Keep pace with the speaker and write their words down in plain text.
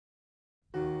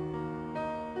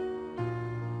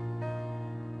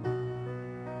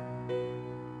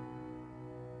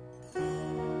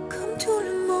tout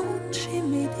le monde, j'ai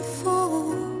mes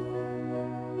défauts.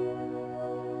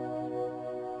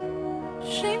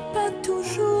 J'ai pas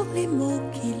toujours les mots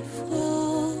qu'il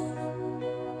faut.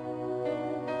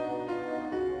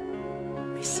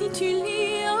 Mais si tu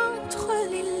lis entre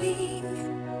les lignes,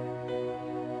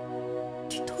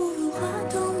 tu trouveras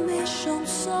dans mes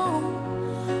chansons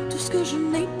tout ce que je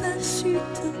n'ai pas su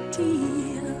te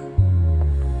dire.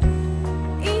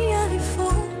 Il y a des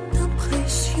fautes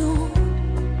d'impression,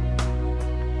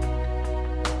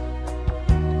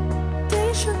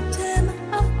 des je t'aime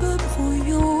un peu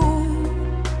brouillons,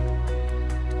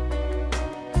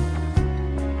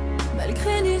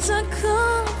 malgré des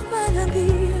accords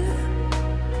malhabiles.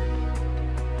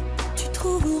 Tu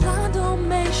trouveras dans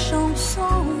mes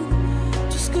chansons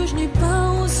tout ce que je n'ai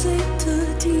pas osé te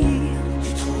dire.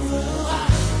 Tu trouveras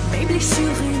mes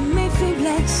blessures et mes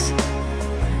faiblesses,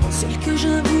 celles que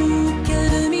j'avoue qu'à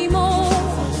demi-mot.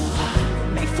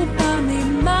 Mais faut pas mes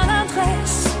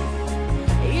maladresses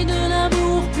et de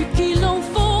l'amour plus qu'il en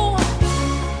faut.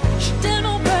 J'ai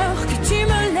tellement peur que tu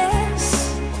me laisses.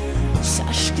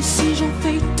 Sache que si j'en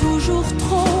fais toujours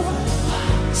trop,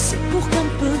 c'est pour qu'un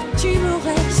peu tu me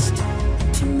restes.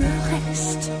 Tu me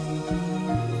restes.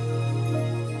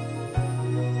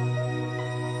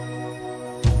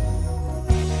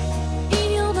 Il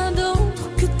y en a d'autres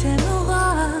que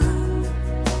t'aimeras,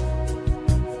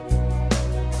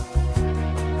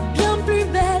 bien plus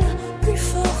belles, plus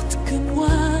fortes que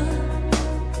moi.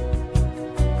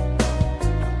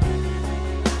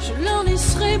 Je leur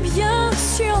laisserai bien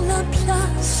sur la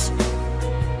place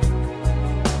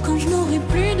quand je n'aurai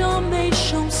plus dans mes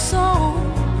chansons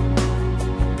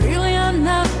plus rien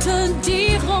à te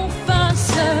dire en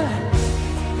face.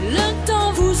 Le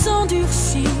temps vous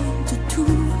endurcit de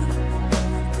tout,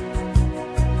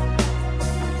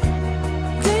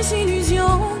 des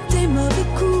illusions, des mauvais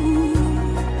coups.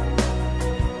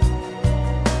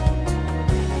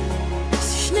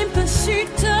 Si je n'ai pas su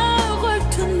te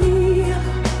retenir,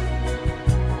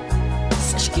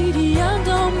 sache qu'il y a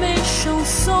dans mes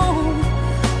chansons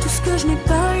tout ce que je n'ai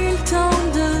pas eu le temps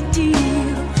de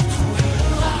dire.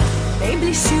 Mes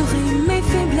blessures et mes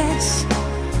faiblesses,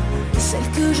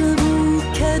 celles que j'avoue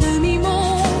qu'à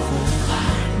demi-mot.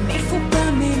 Mais faut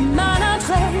pas mes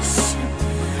maladresses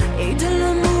et de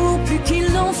l'amour plus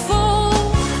qu'il en faut.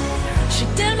 J'ai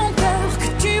tellement peur que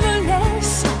tu me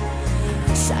laisses.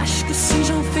 Sache que si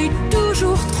j'en fais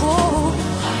toujours trop,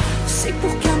 c'est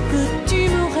pour qu'un peu tu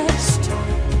me restes.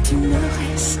 Tu me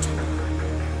restes.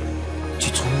 Tu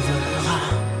trouveras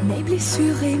mes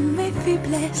blessures et mes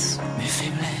faiblesses,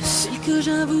 celles que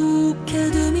j'avoue qu'à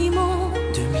demi-mot.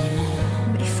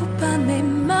 Mais faut pas mes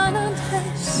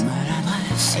maladresses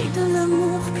et de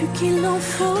l'amour plus qu'il en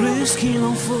faut.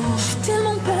 J'ai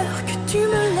tellement peur que tu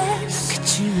me laisses.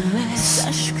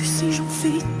 Sache que si j'en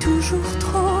fais toujours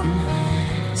trop,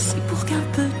 c'est pour qu'un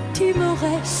peu tu me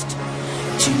restes.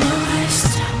 Tu me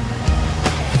restes.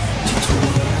 Tu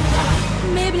trouveras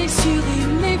mes blessures et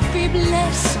mes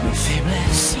faiblesses,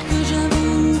 celles que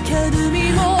j'avoue qu'à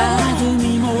demi-mot.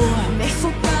 Mais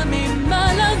faut pas mes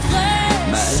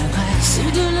maladresses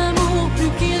et de l'amour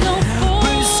plus qu'il en faut.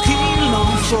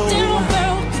 J'ai tellement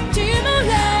peur que tu me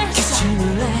laisses.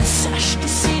 Sache que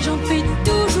si j'en fais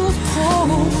toujours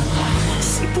trop,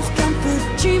 c'est pour qu'un peu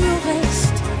tu me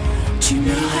restes. Tu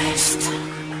me restes.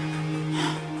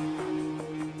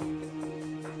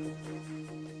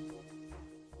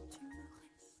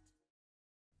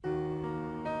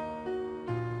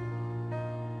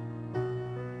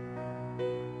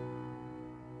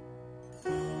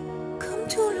 Comme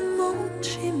tout le monde,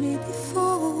 j'ai mes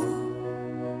défauts.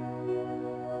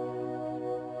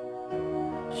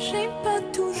 J'ai pas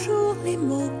toujours les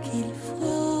mots qu'il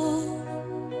faut.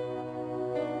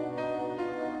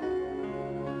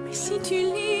 Mais si tu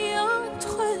lis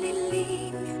entre les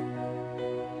lignes,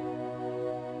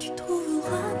 tu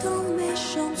trouveras dans mes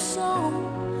chansons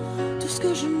tout ce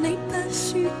que je n'ai pas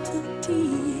su te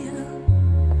dire.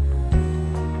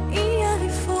 Il y a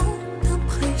des fautes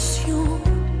d'impression,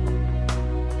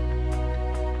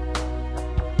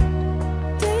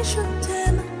 des je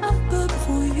t'aime un peu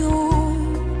brouillons,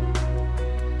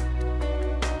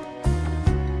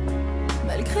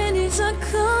 malgré des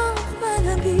accords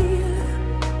malhabiles.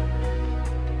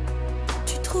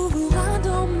 Tu trouveras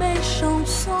dans mes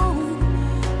chansons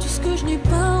tout ce que je n'ai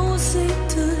pas osé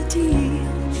te dire.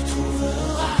 Tu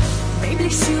trouveras mes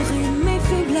blessures et mes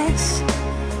faiblesses,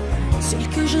 celles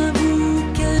que j'avoue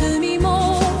qu'à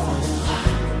demi-mot.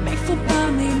 Mais faut pas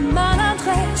mes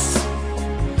maladresses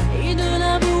et de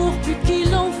l'amour plus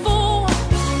qu'il en faut.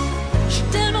 J'ai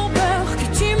tellement peur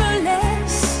que tu me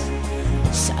laisses.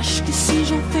 Sache que si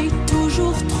j'en fais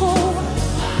toujours trop,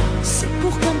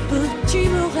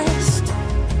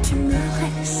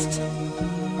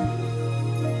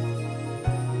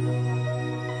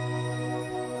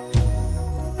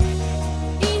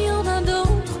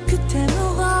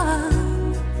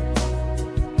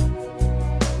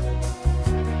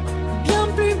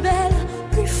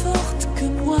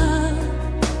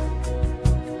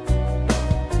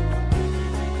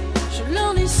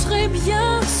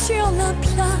 sur la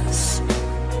place.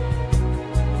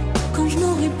 Quand je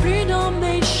n'aurai plus dans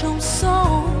mes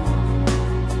chansons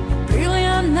plus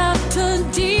rien à te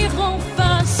dire en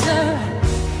face,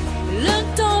 le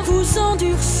temps vous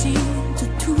endurcit de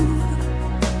tout.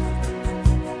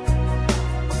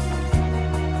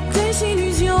 Des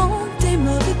illusions, des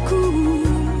mauvais coups.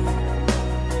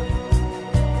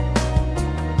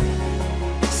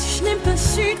 Si je n'ai pas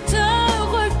su te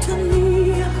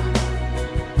retenir,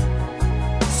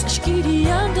 sache qu'il y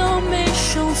a dans mes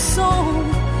chansons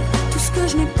tout ce que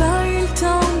je n'ai pas eu le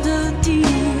temps de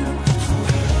dire.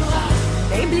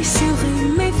 Mes blessures et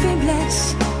mes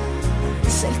faiblesses,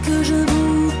 celles que je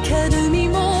vous qu'à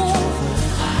demi-mot.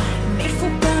 Mais il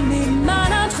faut pas mes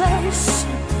maladresses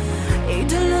et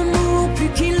de l'amour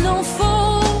plus qu'il en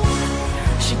faut.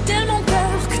 J'ai tellement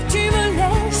peur que tu me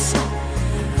laisses.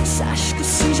 Sache que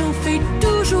si j'en fais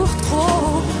toujours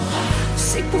trop,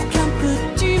 c'est pour qu'un peu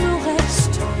tu me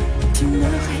restes. Tu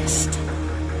me restes.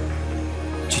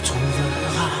 Tu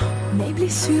trouveras mes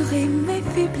blessures et mes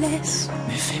faiblesses,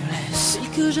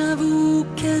 celles que j'avoue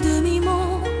qu'à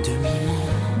demi-mot.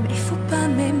 Mais il faut pas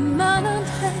mes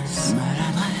maladresses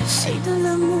et de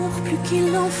l'amour plus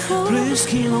qu'il en faut.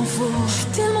 J'ai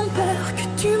tellement peur que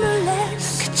tu me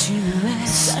laisses.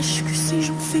 Sache que si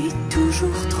j'en fais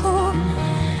toujours trop,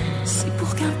 c'est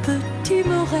pour qu'un peu tu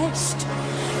me restes.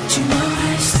 Tu me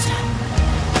restes.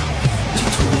 Tu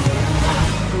trouveras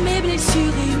mes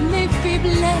blessures et mes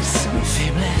faiblesses,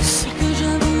 celles que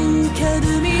j'avoue qu'à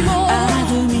demi-mot.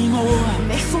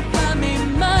 Mais il faut pas mes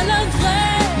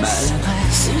maladresses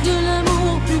et de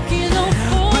l'amour plus qu'il en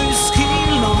faut.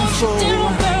 J'ai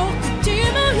tellement peur que tu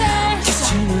me laisses.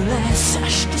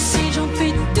 Sache que si j'en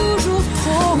fais toujours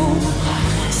trop,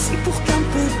 c'est pour qu'un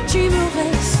peu tu me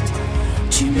restes.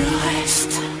 Tu me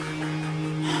restes.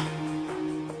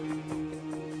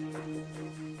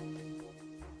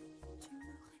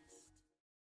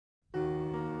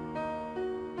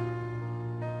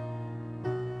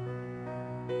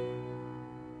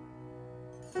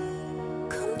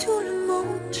 Comme tout le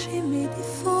monde, j'ai mes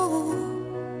défauts.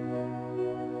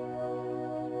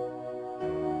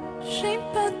 J'ai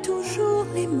pas toujours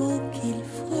les mots qu'il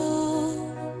faut.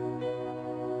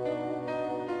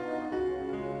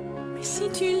 Mais si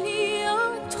tu lis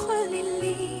entre les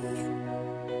lignes,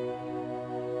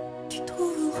 tu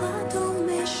trouveras dans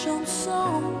mes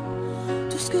chansons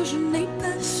tout ce que je n'ai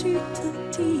pas su te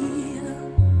dire.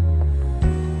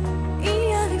 Il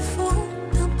y a les fautes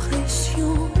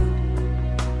d'impression,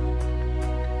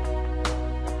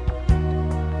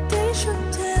 des je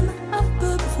t'aime un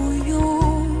peu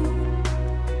brouillons,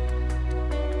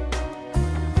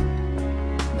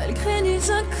 malgré des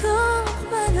accords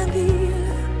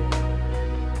malhabiles.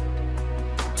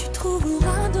 Tu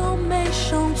trouveras dans mes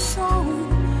chansons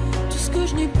tout ce que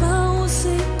je n'ai pas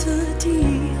osé te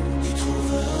dire. Tu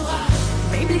trouveras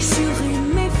mes blessures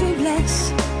et mes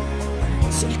faiblesses,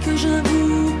 celles que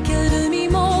j'avoue qu'à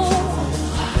demi-mot.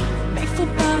 Mais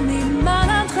faut pas mes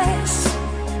maladresses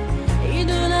et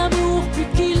de l'amour plus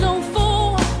qu'il en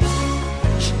faut.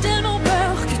 J'ai tellement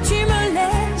peur que tu me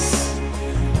laisses.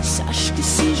 Sache que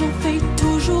si j'en fais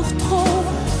toujours trop,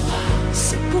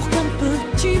 c'est pour qu'un peu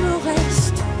tu me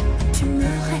restes. Tu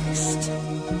me restes.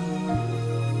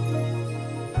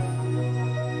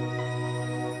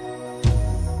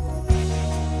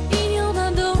 Il y en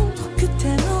a d'autres que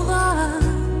t'aimeras,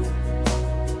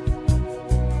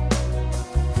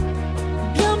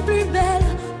 bien plus belle,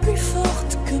 plus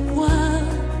forte que moi.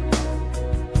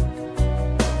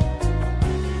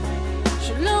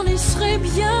 Je leur laisserai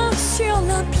bien sur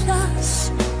la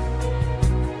place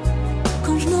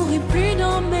quand je n'aurai plus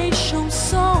dans mes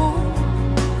chansons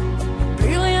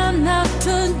plus rien à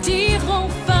te dire en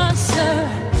face.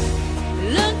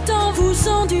 Le temps vous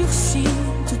endurcit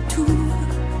de tout.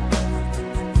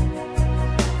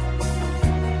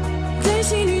 Des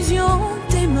illusions,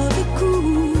 des mauvais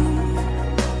coups.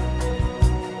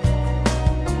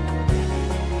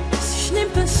 Si je n'ai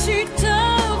pas su te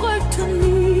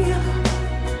retenir,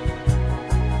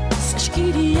 sache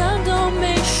qu'il y a dans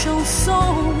mes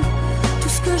chansons tout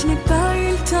ce que je n'ai pas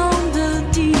eu le temps de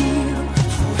dire.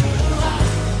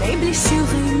 Mes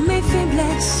blessures et mes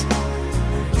faiblesses,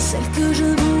 celles que je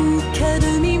vous qu'à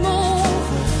demi-mot.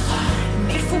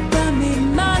 Mais il faut pas mes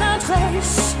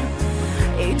maladresses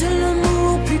et de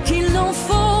l'amour plus qu'il en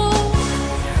faut.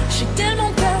 J'ai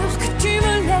tellement peur que tu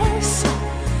me laisses.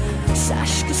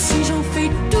 Sache que si j'en fais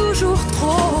toujours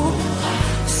trop,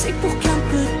 c'est pour qu'un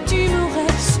peu tu me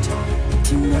restes.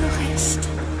 Tu me restes.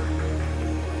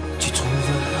 Tu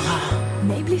trouveras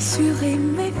mes blessures et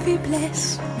mes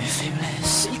faiblesses, mes faiblesses,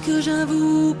 celles que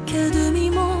j'avoue qu'à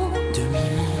demi-mot.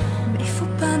 Mais il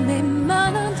faut pas mes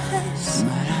maladresses.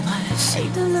 Maladresse.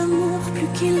 Et de l'amour plus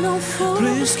qu'il en faut.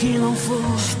 Plus qu'il en faut.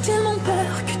 J'ai tellement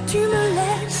peur que tu me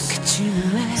laisses. Que tu me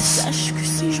laisses. Sache que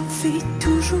si j'en fais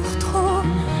toujours trop,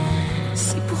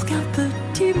 c'est pour qu'un peu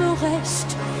tu me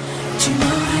restes. Tu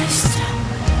me restes.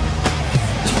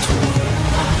 Tu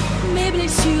trouveras Mes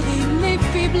blessures et mes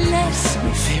faiblesses.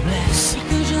 mes faiblesses. C'est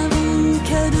que j'avoue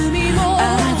qu'à demi-mot.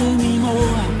 À demi-mot.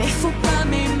 Mais faut pas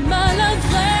mes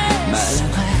maladresses.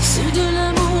 Maladresse. C'est de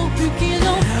l'amour plus qu'il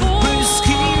en faut. Plus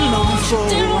qu'il en faut.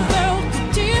 J'ai tellement peur que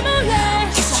tu me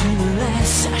laisses. Que tu me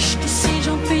laisses. Sache que si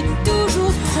j'en fais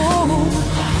toujours trop,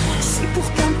 c'est pour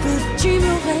qu'un peu tu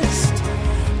me restes.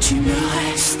 Tu me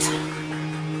restes.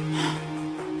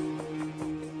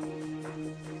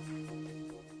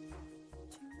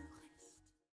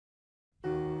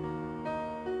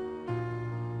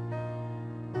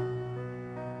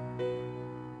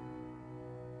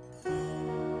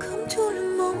 Comme tout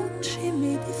le monde, j'ai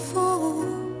mes défauts.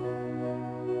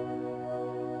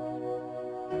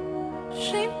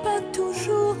 J'ai pas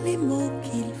toujours les mots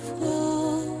qu'il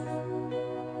faut.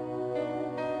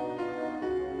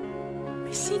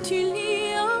 Mais si tu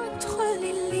lis entre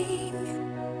les lignes,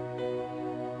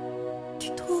 tu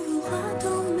trouveras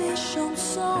dans mes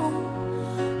chansons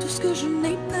tout ce que je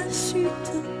n'ai pas su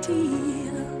te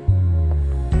dire.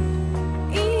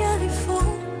 Il y a des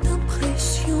fautes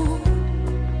d'impression,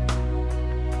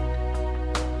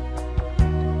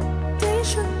 des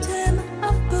je t'aime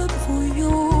un peu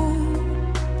brouillons,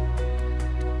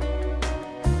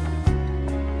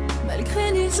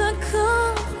 malgré des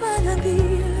accords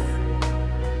malhabiles.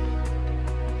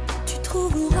 Tu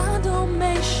trouveras dans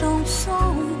mes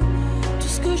chansons tout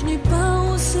ce que je n'ai pas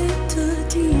osé te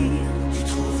dire. Tu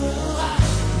trouveras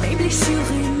Mes blessures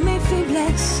et mes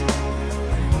faiblesses,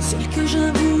 celles que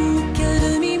j'avoue qu'à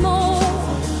demi-mot.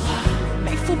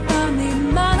 Mais faut pas mes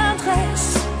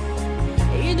maladresses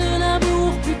et de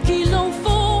l'amour plus qu'il en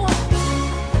faut.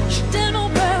 J'ai tellement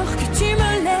peur que tu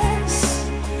me laisses.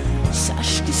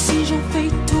 Sache que si j'en fais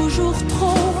toujours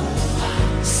trop,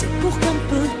 c'est pour qu'un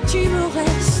peu tu me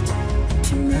restes.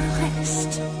 Tu me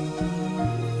restes.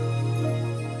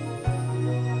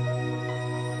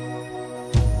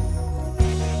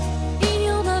 Il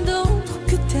y en a d'autres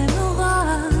que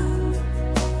t'aimeras,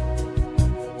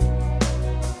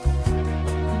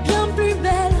 bien plus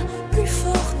belles, plus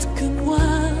fortes que moi.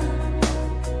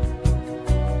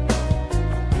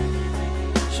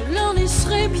 Je leur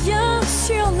laisserai bien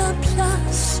sur la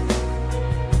place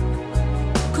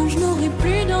quand je n'aurai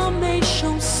plus dans mes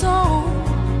chansons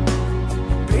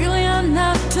plus rien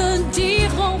à te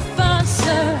dire en face.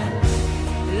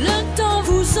 Le temps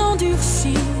vous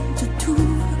endurcit de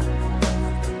tout,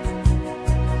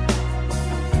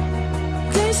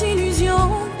 des illusions,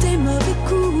 des mauvais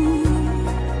coups.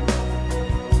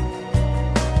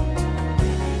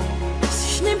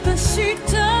 Si je n'ai pas su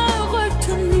te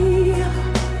retenir,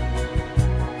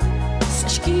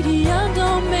 sache qu'il y a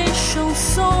dans mes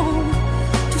chansons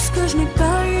tout ce que je n'ai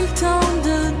pas eu le temps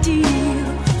de dire.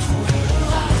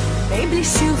 Mes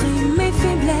blessures et mes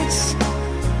faiblesses,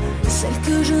 celles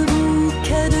que je vous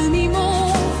qu'à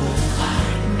demi-mot.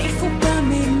 Mais faut pas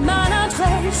mes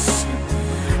maladresses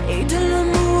et de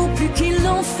l'amour plus qu'il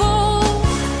en faut.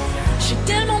 J'ai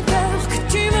tellement peur que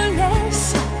tu me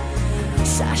laisses.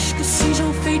 Sache que si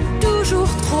j'en fais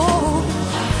toujours trop,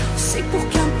 c'est pour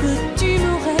qu'un peu tu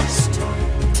me restes.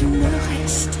 Tu me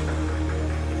restes.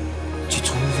 Tu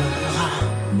trouveras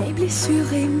Mes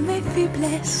blessures et mes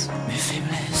faiblesses, mes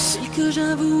faiblesses. celles que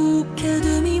j'avoue qu'à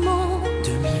demi-mot.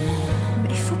 Demi-mot.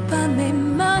 Mais faut pas mes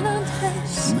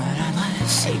maladresses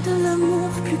Maladresse. et de l'amour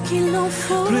plus qu'il en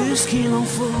faut. Plus qu'il en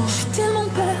faut. J'ai tellement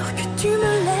peur que tu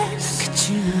me laisses. Que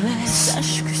tu me laisses.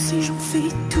 Sache que si j'en fais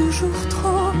toujours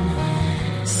trop,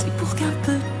 c'est pour qu'un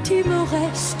peu tu me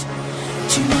restes.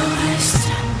 Tu me restes.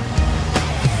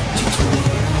 Tu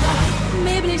trouveras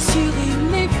Mes blessures et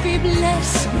mes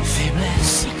faiblesses, mes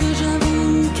faiblesses. c'est que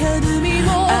j'avoue qu'à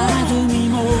demi-mot. À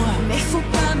demi-mot. Mais faut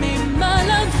pas mes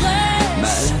maladresses.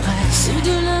 Maladresse. C'est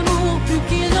de l'amour plus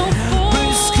qu'il en faut.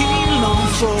 Plus qu'il en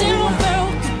faut. J'ai tellement peur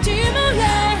que tu me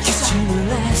laisses. Que tu me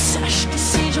laisses. Sache que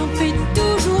si j'en fais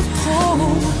toujours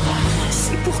trop,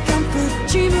 c'est pour qu'un peu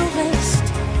tu me restes.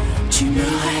 Tu me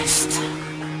restes.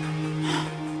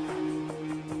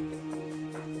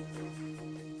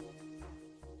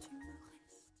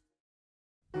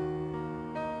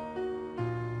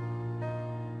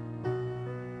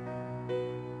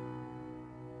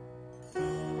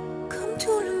 Comme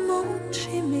tout le monde,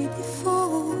 j'ai mes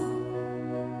défauts.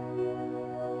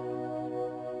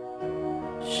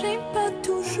 J'ai pas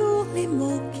toujours les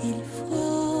mots qu'il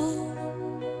faut.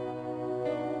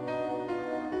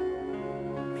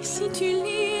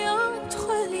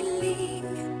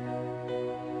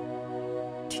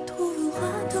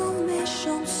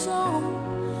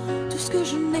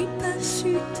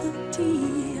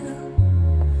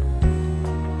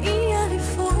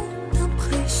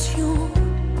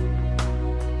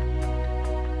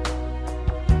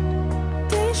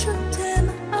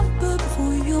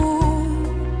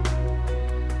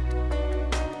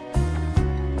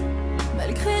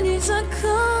 Malgré des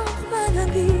accords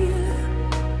malhabiles,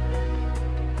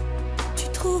 tu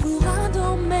trouveras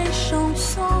dans mes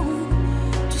chansons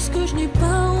tout ce que je n'ai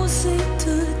pas osé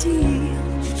te dire.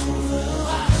 Tu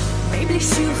trouveras mes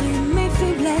blessures et mes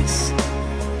faiblesses,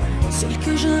 celles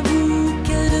que j'avoue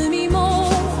qu'à demi-mot.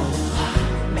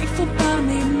 Mais faut pas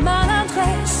mes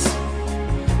maladresses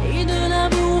et de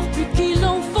l'amour plus qu'il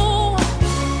en faut.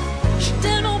 J'ai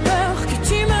tellement peur que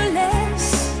tu me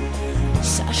laisses.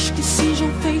 Sache que si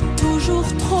j'en fais toujours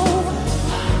trop,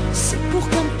 c'est pour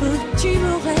qu'un peu tu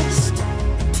me restes,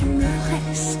 tu me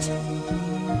restes.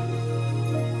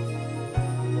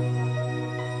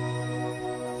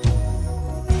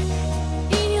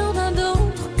 Il y en a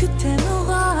d'autres que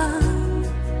t'aimeras,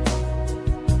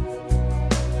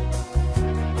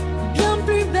 bien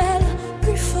plus belle,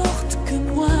 plus forte que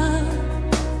moi.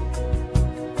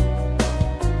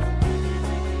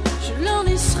 Je leur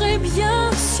laisserai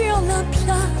bien sur la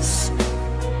place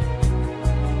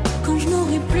quand je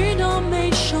n'aurai plus dans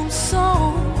mes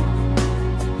chansons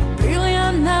plus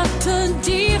rien à te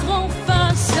dire en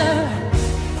face.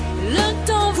 Le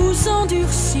temps vous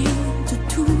endurcit de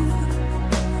tout,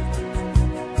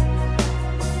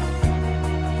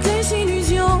 des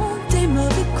illusions, des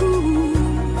mauvais coups.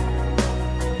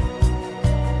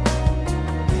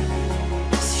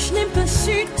 Si je n'ai pas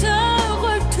su te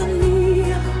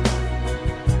retenir,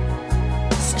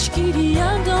 sache qu'il y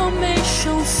a dans mes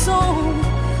chansons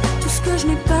tout ce que je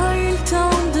n'ai pas eu le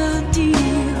temps de dire.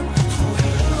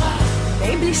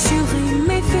 Mes blessures et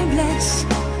mes faiblesses,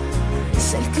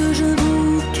 celles que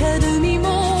j'avoue qu'à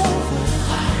demi-mot.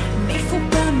 Mais faut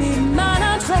pas mes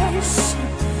maladresses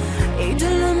et de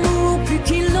l'amour plus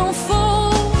qu'il en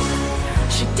faut.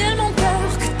 J'ai tellement peur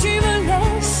que tu me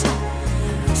laisses.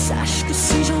 Sache que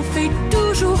si j'en fais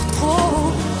toujours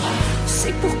trop,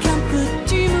 c'est pour qu'un peu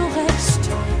tu me restes,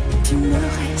 tu me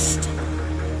restes.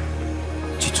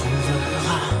 Tu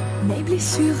trouveras mes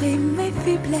blessures et mes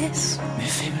faiblesses,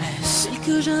 celles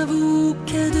que j'avoue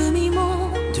qu'à demi-mot.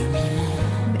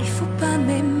 Mais faut pas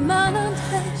mes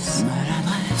maladresses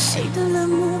et de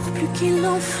l'amour plus qu'il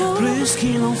en faut.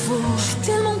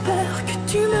 J'ai tellement peur que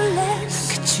tu me laisses.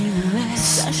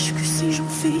 Sache que si j'en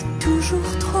fais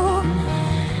toujours trop,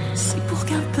 c'est pour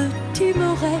qu'un peu tu me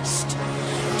restes,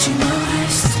 tu me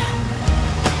restes.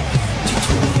 Tu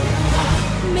trouveras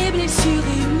mes blessures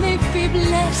et mes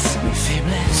faiblesses,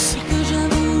 celles que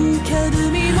j'avoue qu'à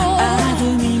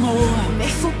demi-mot. Mais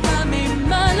faut pas mes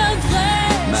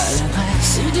maladresses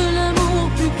et de l'amour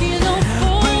plus qu'il en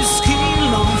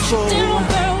faut. J'ai tellement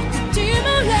peur que tu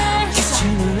me laisses.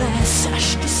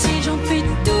 Sache que si j'en fais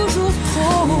toujours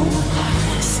trop,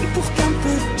 c'est pour qu'un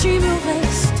peu tu me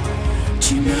restes,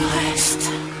 tu me restes.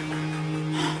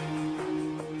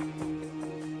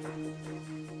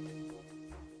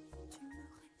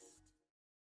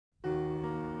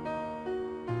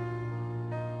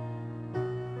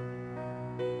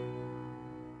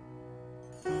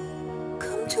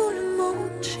 Comme tout le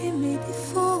monde, j'ai mes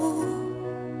défauts.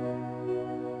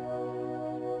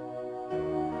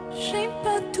 J'ai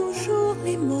pas toujours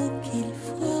les mots qu'il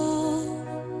faut.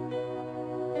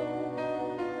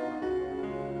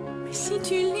 Mais si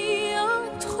tu lis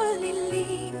entre les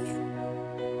lignes,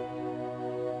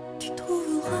 tu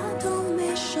trouveras dans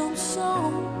mes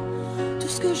chansons tout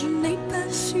ce que je n'ai pas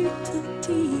su te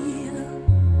dire.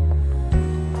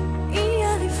 Il y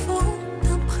a les fautes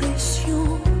d'impression,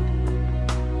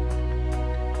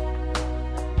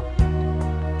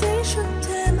 des je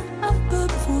t'aime un peu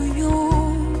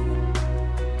brouillons.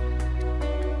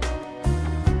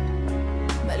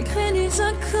 Malgré des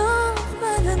accords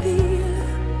malhabiles,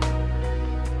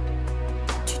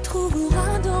 tu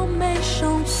trouveras dans mes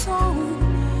chansons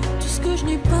tout ce que je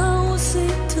n'ai pas osé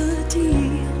te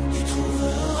dire. Tu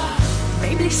trouveras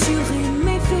mes blessures et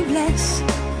mes faiblesses,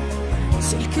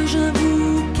 celles que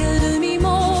j'avoue qu'à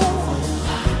demi-mot.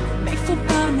 Mais faut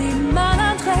pas mes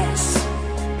maladresses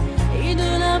et de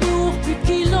l'amour plus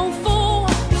qu'il en faut.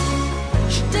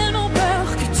 J'ai tellement peur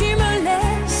que tu me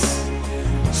laisses.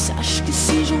 Sache que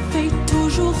si j'en fais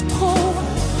toujours trop,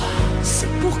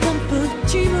 c'est pour qu'un peu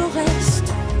tu me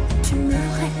restes, tu me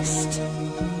restes.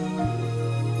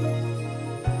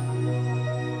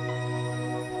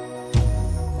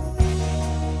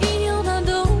 Il y en a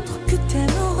d'autres que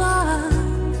t'aimeras,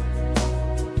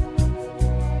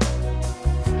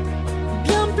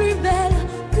 bien plus belle,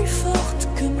 plus forte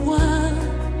que moi.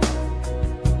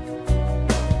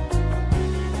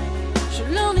 Je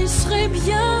leur laisserai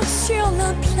bien sur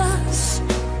la place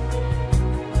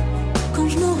quand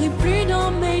je n'aurai plus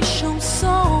dans mes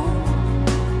chansons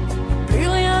plus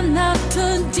rien à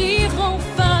te dire en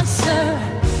face.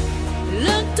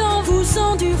 Le temps vous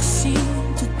endurcit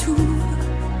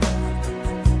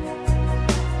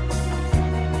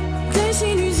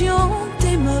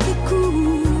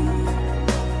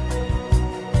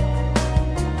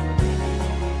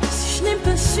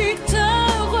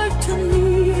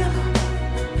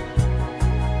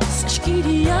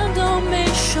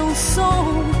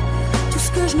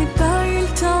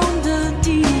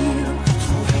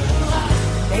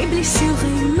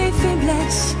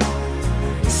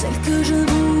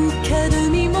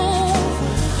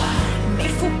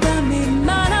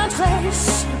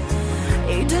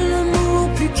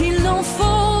en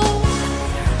faut.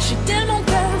 J'ai tellement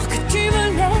peur que tu me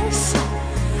laisses.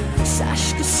 Sache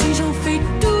que si j'en fais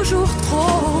toujours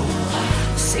trop,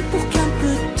 c'est pour qu'un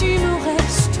peu tu me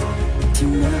restes. Tu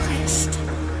me restes.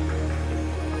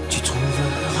 Tu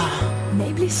trouveras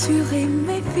mes blessures et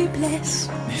mes faiblesses,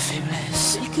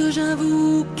 celles que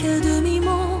j'avoue qu'à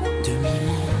demi-mot.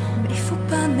 Mais faut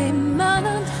pas mes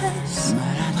maladresses,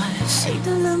 et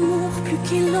de l'amour plus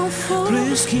qu'il en faut.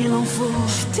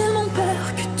 J'ai tellement peur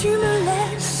que tu me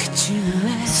laisses.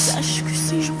 Sache que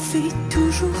si j'en fais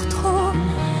toujours trop,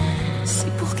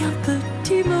 c'est pour qu'un peu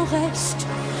tu me restes.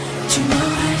 Tu me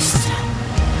restes.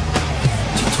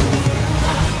 Tu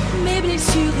trouveras mes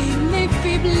blessures et mes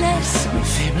faiblesses,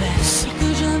 celles que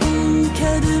j'avoue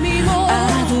qu'à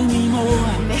demi-mot.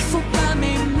 Mais faut pas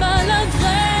mes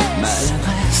maladresses,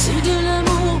 c'est de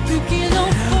l'amour plus qu'il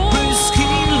en faut.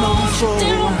 J'ai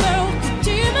tellement peur que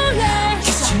tu me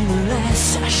laisses.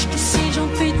 Sache que si j'en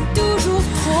fais toujours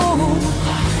trop,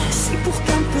 c'est pour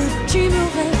qu'un peu tu me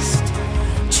restes.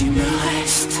 Tu me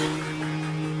restes.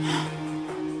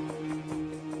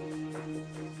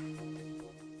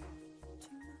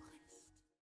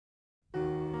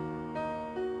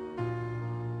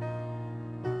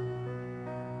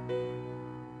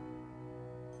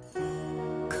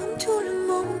 Comme tout le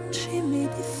monde, j'ai mes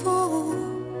défauts.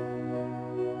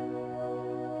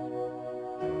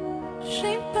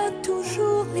 J'ai pas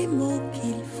toujours les mots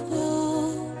qu'il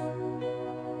faut.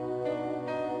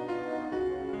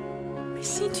 Mais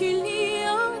si tu lis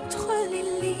entre les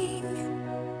lignes,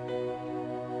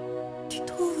 tu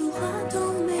trouveras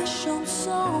dans mes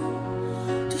chansons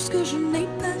tout ce que je n'ai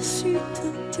pas su te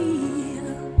dire.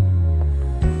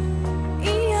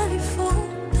 Il y a les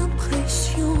fautes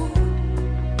d'impression,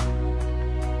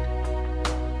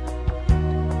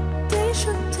 des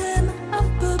je t'aime un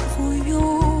peu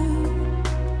brouillons,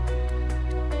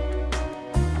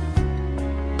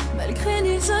 malgré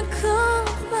des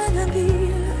accords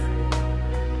malhabiles.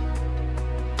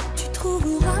 Tu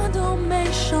trouveras dans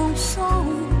mes chansons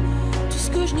tout ce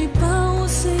que je n'ai pas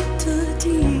osé te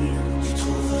dire. Tu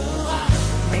trouveras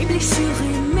mes blessures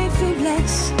et mes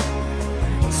faiblesses,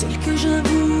 celles que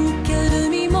j'avoue qu'à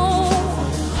demi-mot.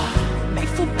 Mais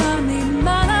faut pas mes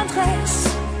maladresses,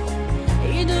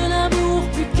 et de l'amour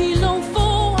plus qu'il en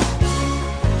faut.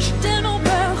 J'ai tellement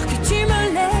peur que tu me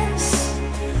laisses.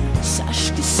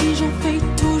 Sache que si j'en fais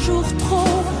toujours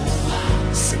trop,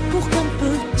 c'est pour qu'un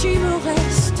peu tu me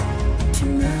restes. Tu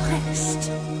me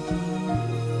restes.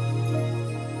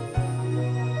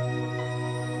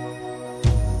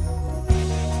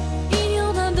 Il y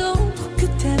en a d'autres que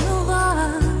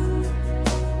t'aimeras,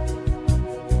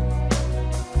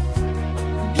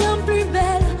 bien plus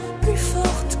belle, plus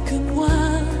forte que moi.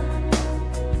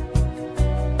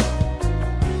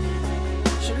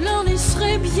 Je leur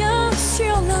laisserai bien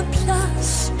sur la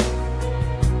place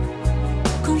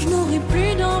quand je n'aurai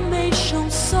plus dans mes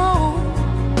chansons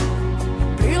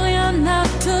plus rien à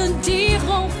te dire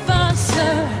en face.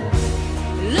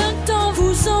 Le temps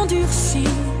vous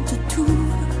endurcit de tout,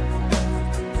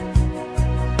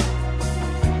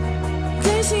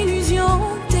 des illusions,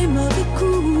 des mauvais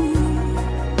coups.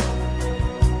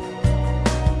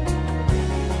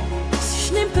 Si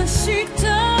je n'ai pas su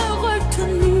te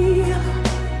retenir,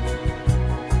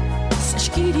 sache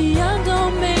qu'il y a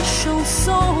dans mes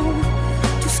chansons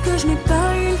tout ce que je n'ai pas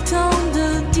eu le temps de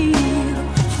dire.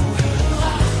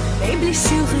 Mes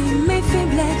blessures et mes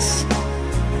faiblesses,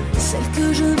 celles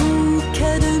que je vous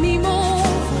qu'à demi-mot.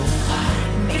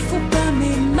 Mais faut pas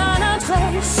mes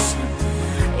maladresses,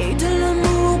 et de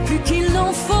l'amour plus qu'il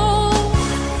en faut.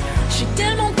 J'ai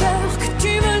tellement peur que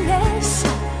tu me laisses.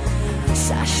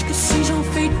 Sache que si j'en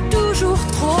fais toujours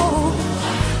trop,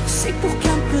 c'est pour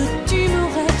qu'un peu tu me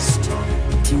restes.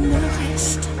 Tu me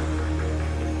restes.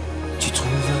 Tu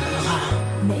trouveras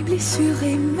mes blessures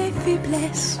et mes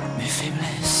faiblesses,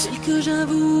 celles que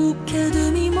j'avoue qu'à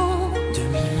demi-mot.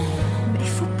 Mais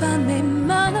faut pas mes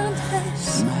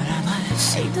maladresses,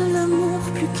 et de l'amour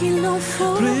plus qu'il en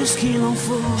faut.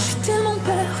 J'ai tellement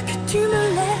peur que tu me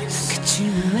laisses.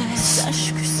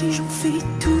 Sache que si j'en fais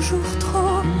toujours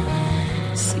trop,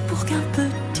 c'est pour qu'un peu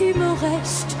tu me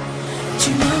restes. Tu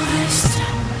me restes.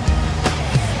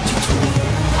 Tu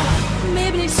trouveras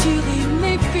mes blessures et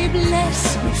mes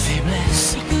faiblesses,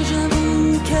 celles que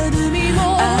j'avoue qu'à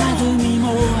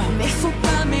demi-mot. Mais faut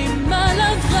pas mes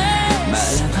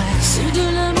maladresses, c'est de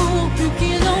l'amour plus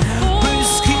qu'il en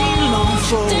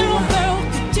faut. J'ai tellement peur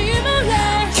que tu me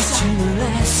laisses.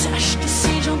 Sache que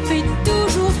si j'en fais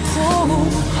toujours trop,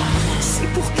 c'est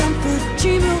pour qu'un peu tu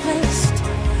me restes.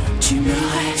 Tu me restes. Tu me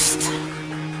restes.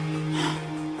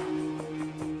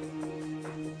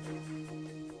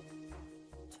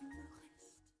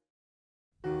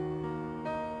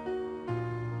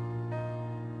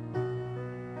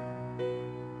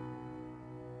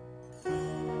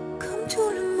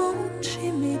 tout le monde,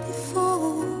 j'ai mes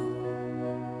défauts.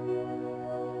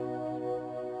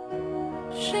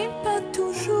 J'ai pas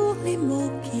toujours les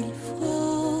mots qu'il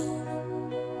faut.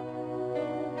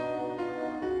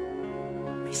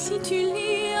 Mais si tu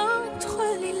lis entre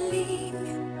les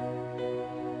lignes,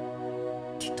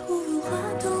 tu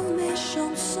trouveras dans mes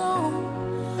chansons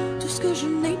tout ce que je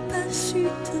n'ai pas su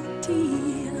te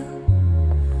dire.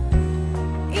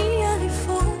 Il y a les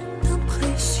fautes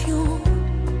d'impression,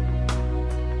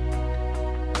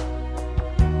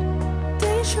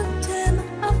 des je t'aime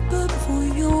un peu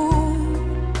brouillons,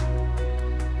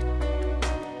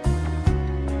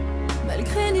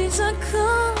 malgré des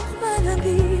accords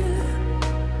malhabiles.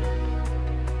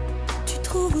 Tu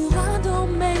trouveras dans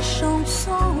mes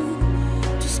chansons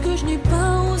tout ce que je n'ai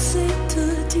pas osé te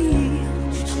dire.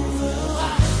 Tu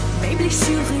trouveras mes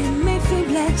blessures et mes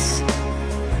faiblesses,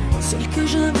 celles que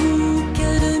j'avoue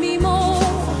qu'à demi-mot.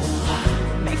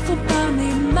 Mais faut pas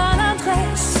mes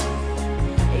maladresses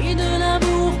et de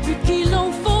l'amour plus qu'il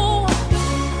en faut.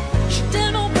 J'ai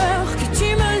tellement peur que tu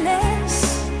me laisses.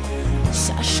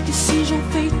 Sache que si j'en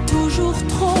fais toujours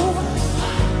trop,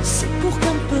 c'est pour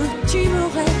qu'un peu tu me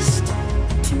restes,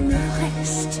 tu me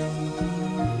restes.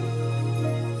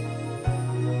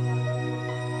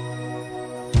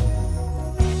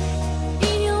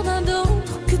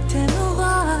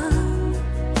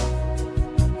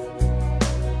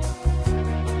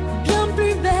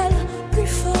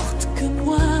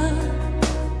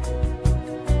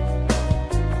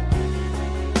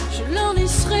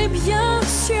 Bien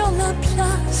sur la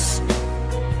place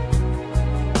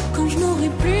quand je n'aurai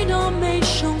plus dans mes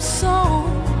chansons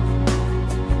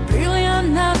plus rien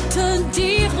à te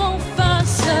dire en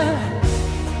face.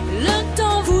 Le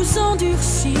temps vous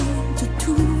endurcit de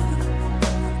tout,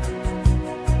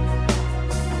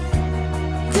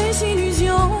 des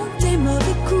illusions, des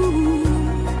mauvais coups.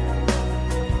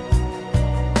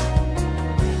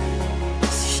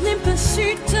 Si je n'ai pas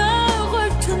su te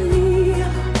retenir,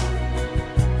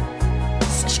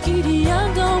 il y a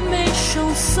dans mes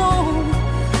chansons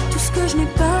tout ce que je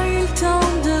n'ai pas eu le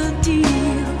temps de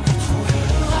dire.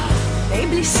 Mes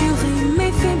blessures et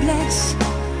mes faiblesses,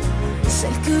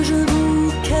 celles que je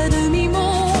voue qu'à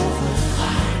demi-mot.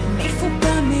 Mais faut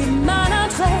pas mes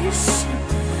maladresses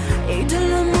et de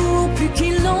l'amour plus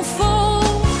qu'il en faut.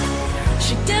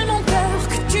 J'ai tellement peur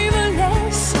que tu me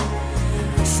laisses.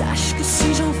 Sache que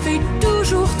si j'en fais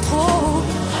toujours trop,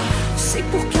 c'est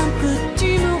pour qu'un peu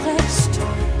tu me restes.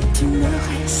 Tu me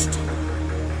restes.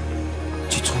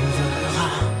 Tu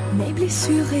trouveras mes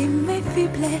blessures et mes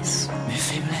faiblesses,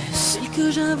 celles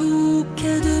que j'avoue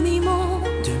qu'à demi-mot.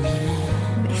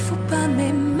 Mais faut pas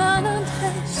mes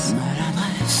maladresses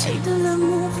et de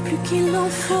l'amour plus qu'il en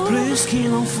faut.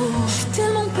 J'ai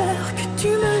tellement peur que tu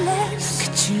me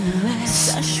laisses.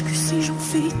 Sache que si j'en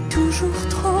fais toujours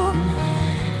trop,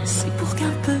 c'est pour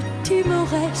qu'un peu tu me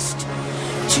restes.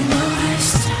 Tu me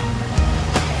restes.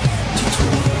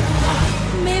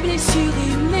 Mes blessures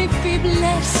et mes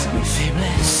faiblesses,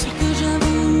 c'est que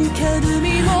j'avoue qu'à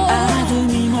demi-mot.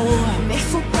 Mais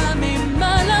faut pas mes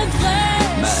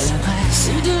maladresses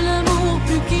et de l'amour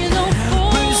plus qu'il en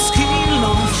faut.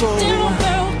 J'ai tellement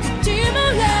peur que tu me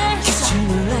laisses.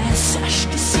 Sache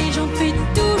que si j'en fais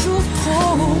toujours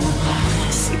trop,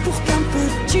 c'est pour qu'un peu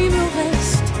tu me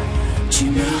restes. Tu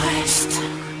me restes.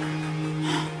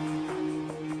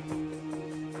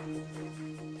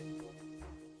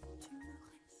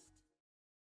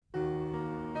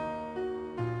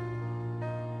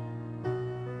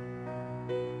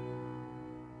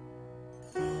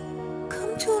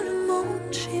 Tout le monde,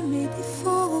 j'ai mes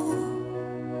défauts.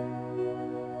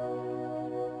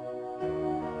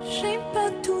 J'ai pas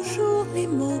toujours les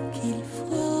mots qu'il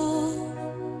faut.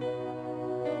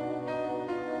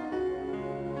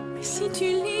 Mais si tu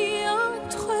lis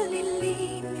entre les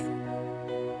lignes,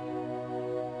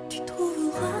 tu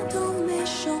trouveras dans mes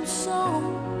chansons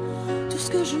tout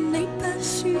ce que je n'ai pas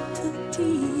su te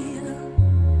dire.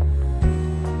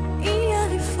 Il y a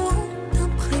les fautes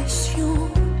d'impression,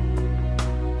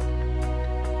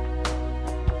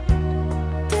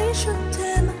 je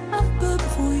t'aime un peu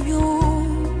brouillon,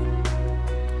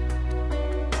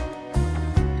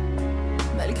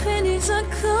 malgré des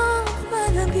accords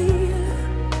malhabiles.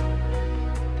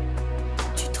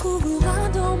 Tu trouveras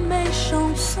dans mes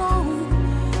chansons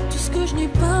tout ce que je n'ai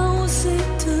pas osé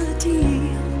te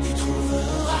dire. Tu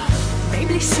trouveras mes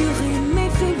blessures et mes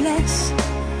faiblesses,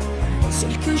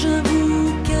 celles que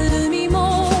j'avoue qu'à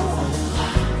demi-mot.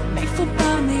 Mais faut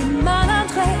pas mes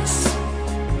maladresses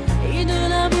et de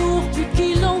l'amour plus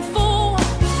qu'il en faut.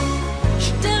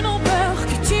 J'ai tellement peur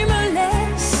que tu me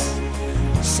laisses.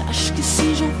 Sache que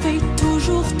si j'en fais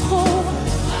toujours trop,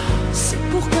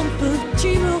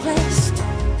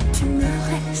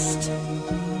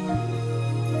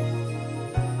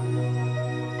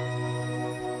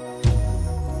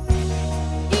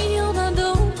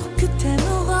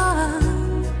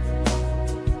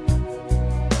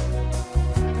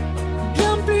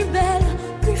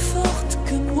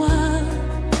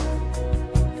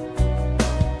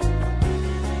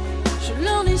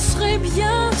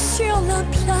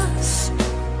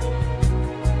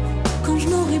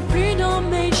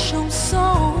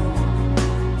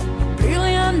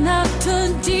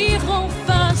 te dire en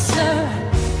face.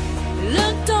 Le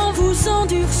temps vous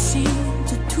endurcit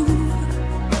de tout.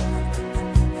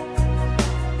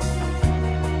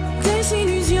 Des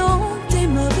illusions, des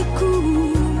mauvais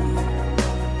coups.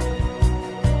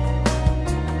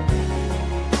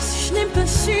 Si je n'ai pas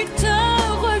su te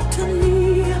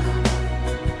retenir,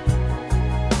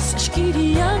 sache qu'il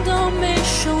y a dans mes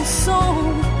chansons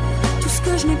tout ce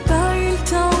que je n'ai pas eu le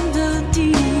temps de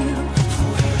dire.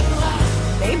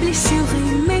 Mes blessures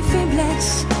et mes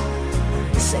faiblesses,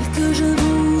 celles que je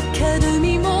vous qu'à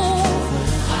demi-mot.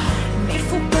 Mais il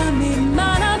faut pas mes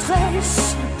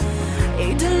maladresses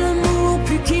et de l'amour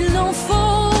plus qu'il en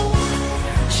faut.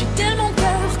 J'ai tellement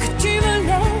peur que tu me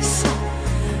laisses.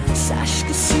 Sache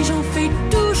que si j'en fais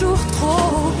toujours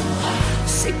trop,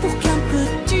 c'est pour qu'un peu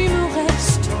tu me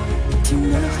restes. Tu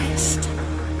me restes.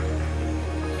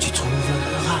 Tu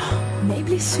trouveras mes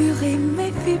blessures et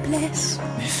mes faiblesses,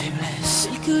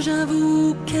 celles que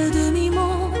j'avoue qu'à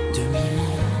demi-mot.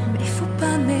 Mais faut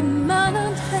pas mes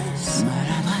maladresses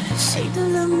et de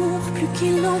l'amour plus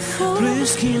qu'il en faut.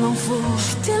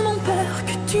 J'ai tellement peur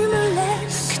que tu me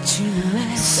laisses.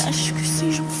 Sache que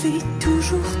si j'en fais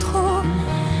toujours trop,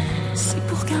 c'est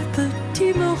pour qu'un peu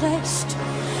tu me restes.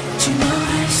 Tu me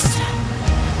restes.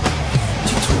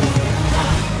 Tu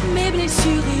trouveras mes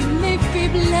blessures et mes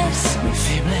faiblesses,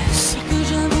 celles que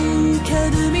j'avoue qu'à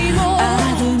demi-mot.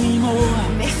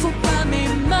 Mais faut pas mes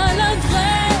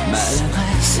maladresses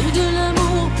et de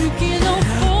l'amour plus qu'il en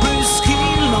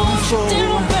faut. J'ai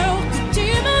tellement peur que tu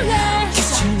me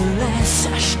laisses.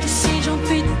 Sache que si j'en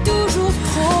fais toujours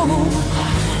trop,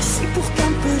 c'est pour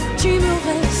qu'un peu tu me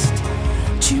restes.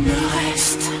 Tu me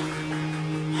restes.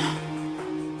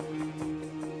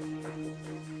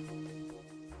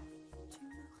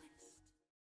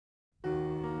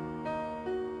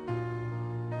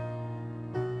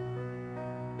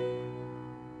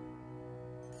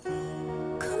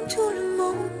 Comme tout le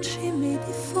monde, j'ai mes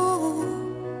défauts.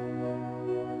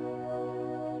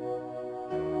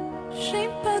 J'ai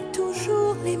pas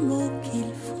toujours les mots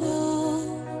qu'il faut.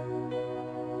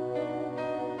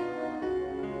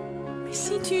 Mais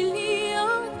si tu lis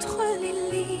entre les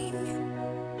lignes,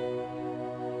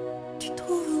 tu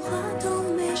trouveras dans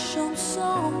mes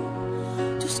chansons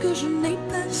tout ce que je n'ai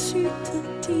pas su te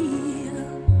dire.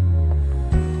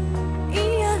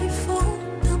 Il y a des fautes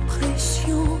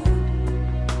d'impression,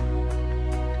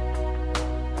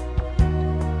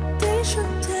 des je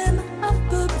t'aime un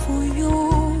peu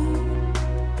brouillons,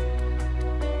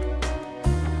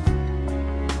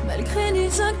 malgré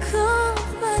des accords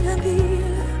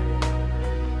malhabiles.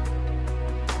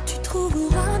 Tu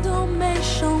trouveras dans mes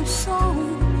chansons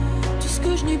tout ce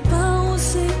que je n'ai pas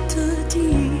osé te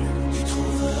dire. Tu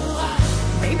trouveras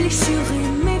mes blessures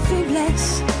et mes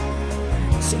faiblesses,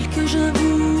 celles que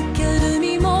j'avoue qu'à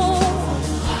demi-mot.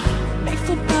 Mais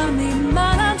faut pas mes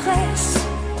maladresses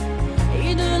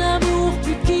et de l'amour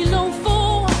plus qu'il en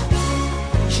faut.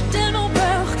 J'ai tellement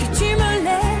peur que tu me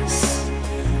laisses.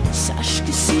 Sache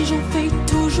que si j'en fais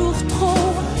toujours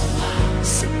trop,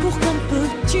 c'est pour qu'un peu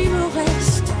tu me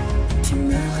restes. Tu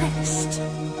me restes.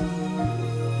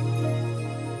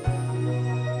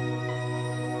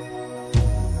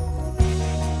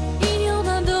 Il y en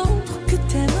a d'autres que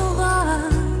t'aimeras,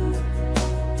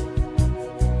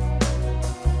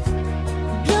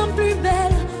 bien plus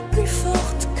belles, plus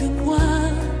fortes que moi.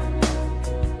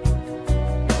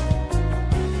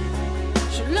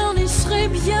 Je leur laisserai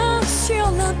bien sur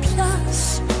la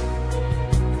place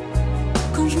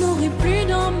quand je n'aurai plus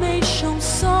dans mes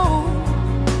chansons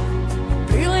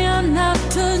plus rien à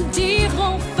te dire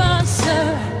en face.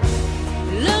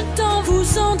 Le temps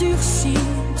vous endurcit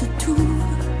de tout.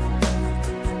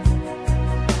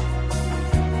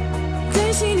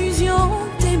 Des illusions,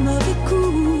 des mauvais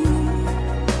coups.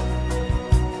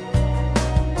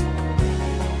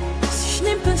 Si je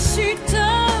n'ai pas su te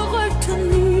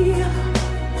retenir,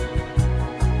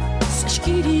 sache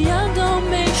qu'il y a dans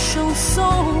mes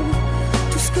chansons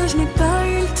tout ce que je n'ai pas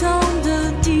eu le temps de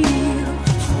dire.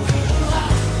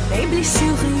 Mes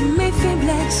blessures et mes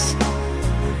faiblesses,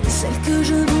 celles que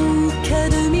je vous qu'à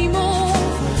demi-mot.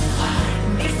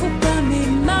 Mais faut pas mes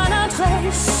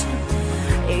maladresses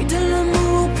et de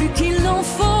l'amour plus qu'il en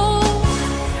faut.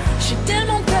 J'ai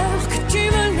tellement peur que tu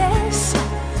me laisses.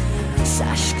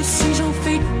 Sache que si j'en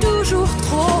fais toujours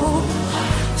trop,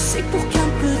 c'est pour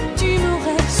qu'un peu tu me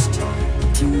restes.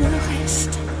 Tu me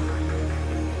restes.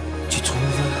 Tu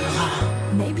trouveras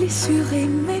mes blessures et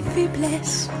mes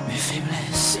faiblesses,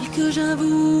 celles que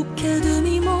j'avoue qu'à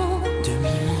demi-mot.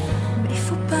 Mais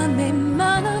faut pas mes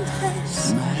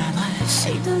maladresses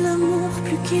et de l'amour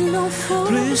plus qu'il en faut.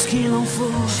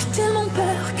 J'ai tellement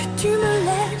peur que tu me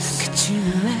laisses. tu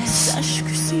me laisses. Sache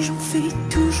que si j'en fais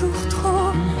toujours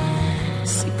trop,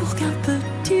 c'est pour qu'un peu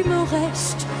tu me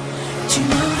restes. Tu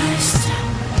me restes.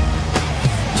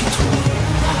 Tu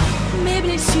trouveras Mes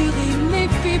blessures et mes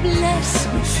faiblesses,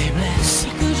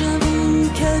 c'est que j'avoue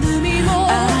qu'à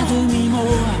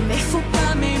demi-mot, mais faut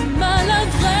pas mes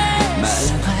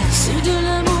maladresses. C'est de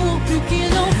l'amour plus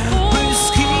qu'il en faut.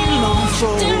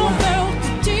 J'ai tellement peur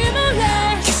que tu me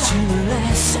laisses.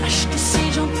 Sache que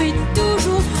si j'en fais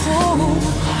toujours trop,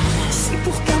 c'est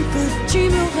pour qu'un peu tu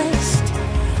me restes.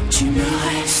 Tu me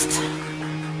restes.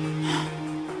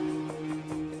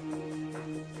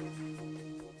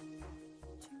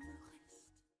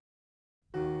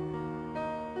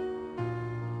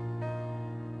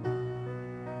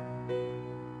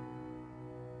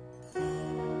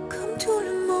 Comme tout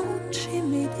le monde, j'ai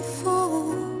mes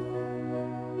défauts.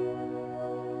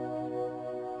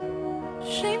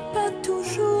 J'ai pas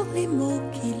toujours les mots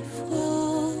qu'il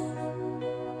faut.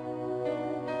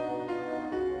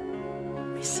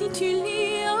 Mais si tu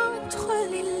lis entre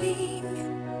les lignes,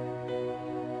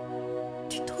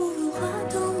 tu trouveras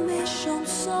dans mes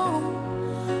chansons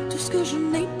tout ce que je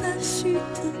n'ai pas su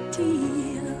te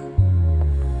dire.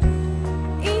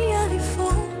 Il y a des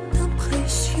fautes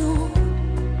d'impression,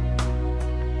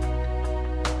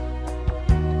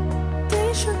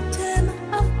 des je t'aime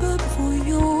un peu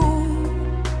brouillons,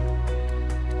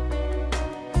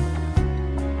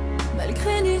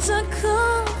 malgré des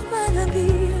accords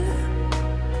malhabiles.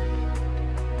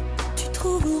 Tu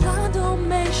trouveras dans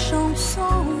mes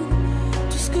chansons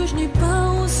tout ce que je n'ai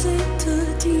pas osé te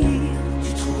dire.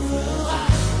 Tu trouveras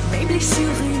Mes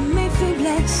blessures et mes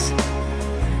faiblesses,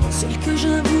 celles que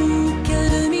j'avoue qu'à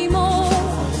demi-mot,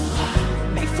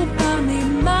 mais faut pas mes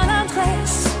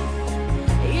maladresses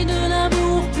et de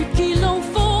l'amour plus qu'il en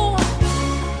faut.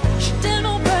 J'ai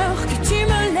tellement peur que tu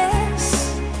me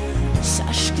laisses.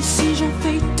 Sache que si j'en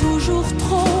fais toujours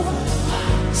trop,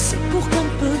 c'est pour qu'un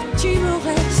peu tu me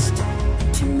restes.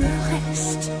 Tu me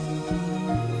restes.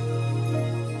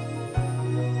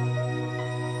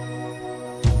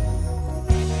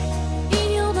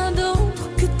 Il y en a d'autres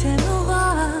que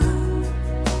t'aimeras,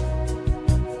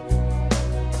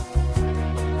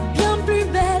 bien plus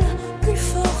belles, plus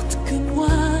fortes que moi.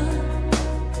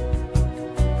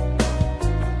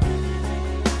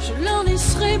 Je leur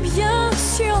laisserai bien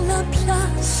sur la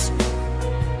place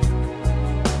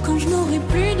quand je n'aurai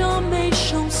plus dans mes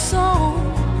chansons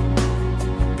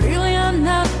plus rien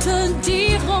à te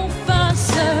dire en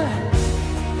face.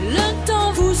 Le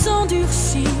temps vous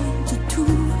endurcit de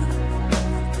tout,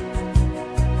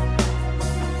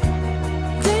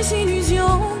 des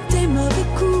illusions, des mauvais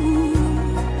coups.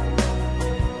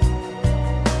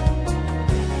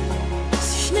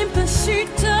 Si je n'ai pas su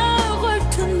te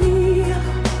retenir,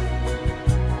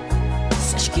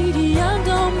 sache qu'il y a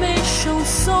dans mes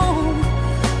chansons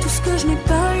tout ce que je n'ai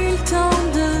pas eu le temps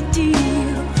de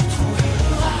dire.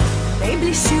 Mes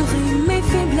blessures et mes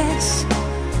faiblesses,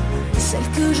 celles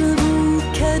que j'avoue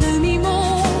qu'à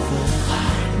demi-mot,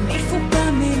 mais faut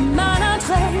pas mes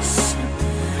maladresses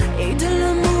et de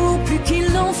l'amour plus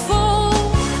qu'il en faut.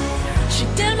 J'ai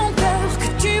tellement peur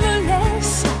que tu me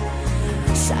laisses.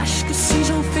 Sache que si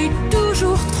j'en fais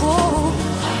toujours trop,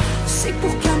 c'est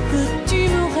pour qu'un peu tu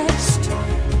me restes.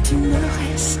 Tu me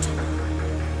restes.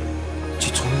 Tu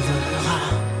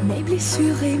trouveras Mes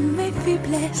blessures et mes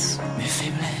faiblesses,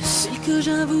 celles que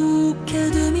j'avoue qu'à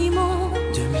demi-mot,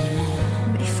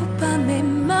 mais faut pas mes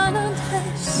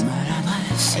maladresses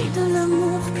et de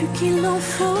l'amour plus qu'il en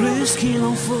faut.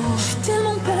 J'ai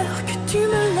tellement peur que tu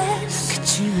me laisses.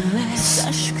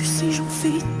 Sache que si j'en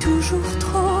fais toujours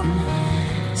trop,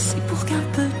 c'est pour qu'un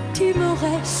peu tu me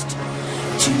restes.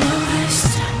 Tu me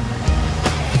restes.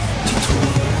 Tu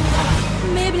trouveras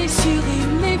Mes blessures et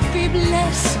mes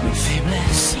faiblesses,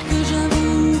 c'est que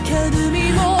j'avoue qu'à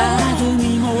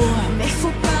demi-mot, mais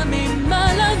faut pas mes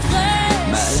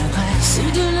maladresses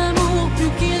et de l'amour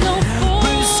plus qu'il en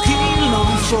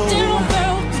faut. J'ai tellement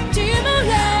peur que tu me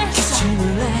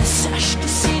laisses. Sache que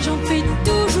si j'en fais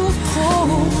toujours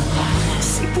trop,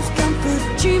 c'est pour qu'un peu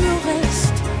tu me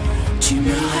restes. Tu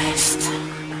me restes.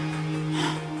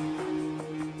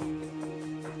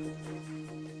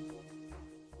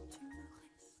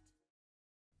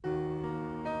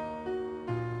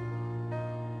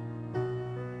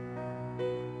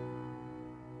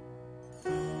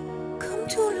 Comme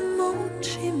tout le monde,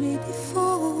 j'ai mes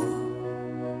défauts.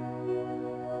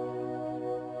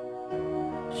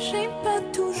 J'ai pas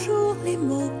toujours les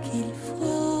mots qu'il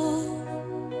faut.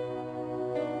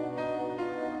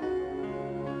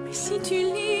 Mais si tu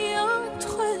lis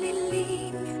entre les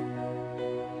lignes,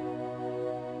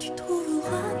 tu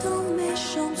trouveras dans mes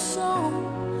chansons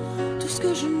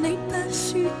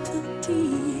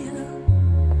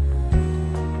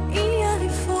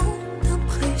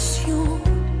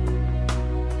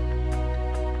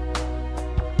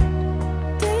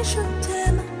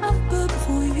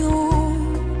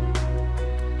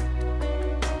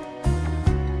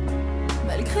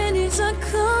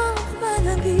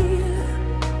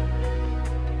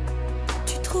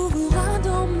trouveras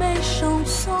dans mes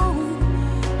chansons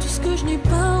tout ce que je n'ai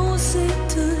pas osé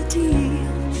te dire.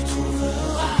 Tu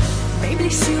trouveras mes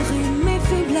blessures et mes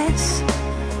faiblesses,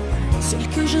 celles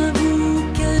que j'avoue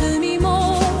qu'à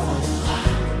demi-mot.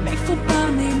 Mais faut pas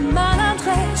mes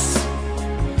maladresses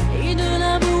et de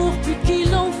l'amour plus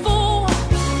qu'il en faut.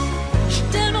 J'ai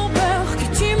tellement peur que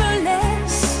tu me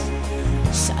laisses.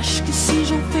 Sache que si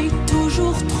j'en fais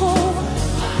toujours trop,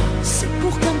 c'est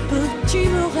pour qu'un peu tu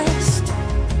me restes,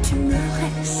 tu me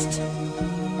restes.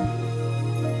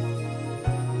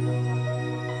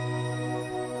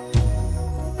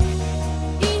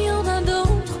 Il y en a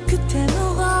d'autres que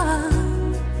t'aimeras,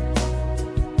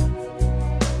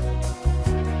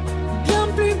 bien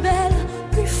plus belles,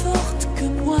 plus fortes que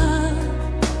moi.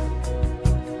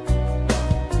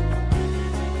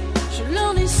 Je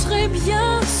leur laisserai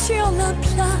bien sur la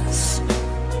place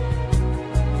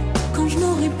quand je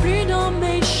n'aurai plus dans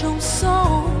mes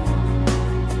chansons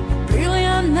plus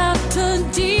rien à te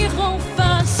dire en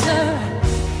face.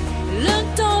 Le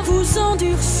temps vous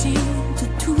endurcit de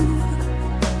tout,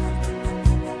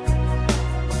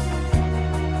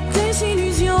 des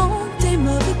illusions, des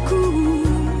mauvais coups.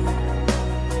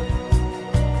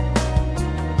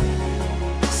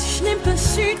 Si je n'ai pas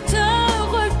su te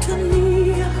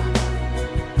retenir,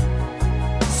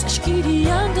 sache qu'il y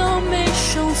a dans mes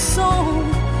chansons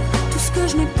tout ce que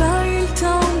je n'ai pas eu le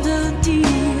temps de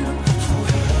dire.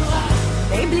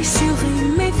 Mes blessures et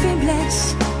mes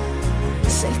faiblesses,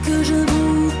 celles que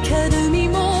j'avoue qu'à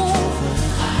demi-mot.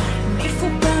 Mais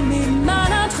faut pas mes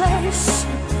maladresses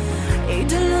et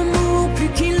de l'amour plus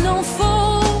qu'il en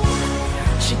faut.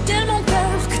 J'ai tellement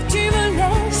peur que tu me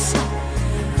laisses.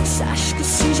 Sache que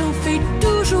si j'en fais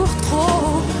toujours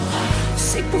trop,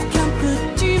 c'est pour qu'un peu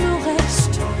tu me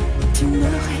restes, tu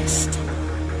me restes.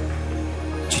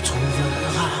 Tu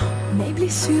trouveras mes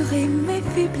blessures et mes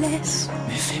faiblesses,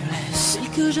 celles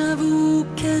que j'avoue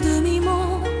qu'à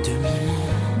demi-mot.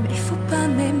 Mais faut pas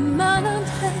mes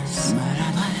maladresses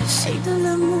et de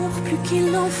l'amour plus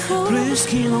qu'il en faut.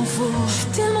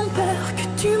 J'ai tellement peur que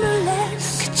tu me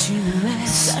laisses.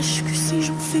 Sache que si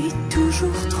j'en fais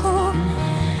toujours trop,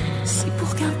 c'est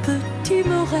pour qu'un peu tu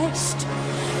me restes,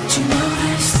 tu me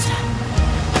restes.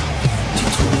 Tu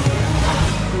trouveras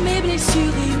mes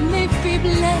blessures et mes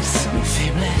faiblesses,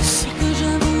 celles que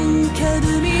j'avoue qu'à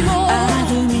demi-mot.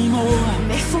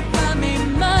 Mais faut pas mes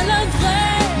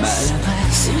maladresses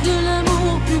et de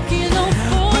l'amour plus qu'il en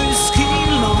faut.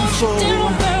 J'ai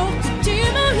tellement peur que tu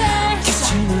me laisses.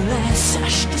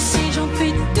 Sache que si j'en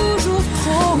fais toujours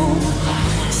trop,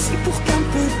 c'est pour qu'un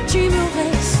peu tu me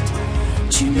restes,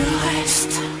 tu me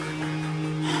restes.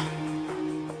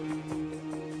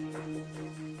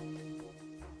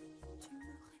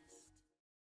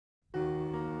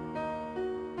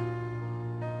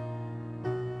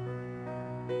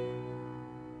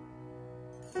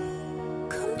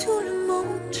 Comme tout le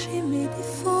monde, j'ai mes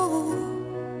défauts.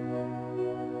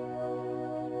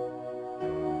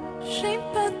 J'ai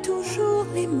pas toujours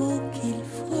les mots qu'il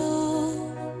faut.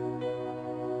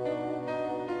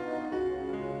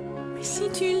 Mais si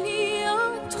tu lis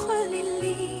entre les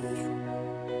lignes,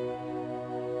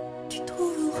 tu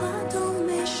trouveras dans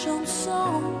mes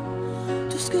chansons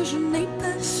tout ce que je n'ai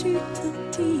pas su te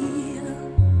dire.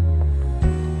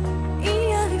 Il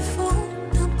y a les fautes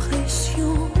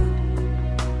d'impression,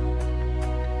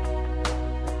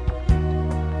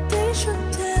 des je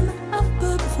t'aime un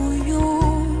peu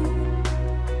brouillons,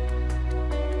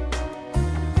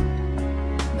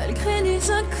 malgré des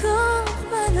accords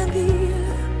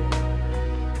malhabiles.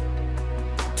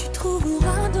 Tu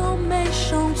trouveras dans mes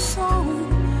chansons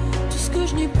tout ce que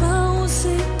je n'ai pas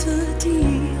osé te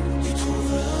dire. Tu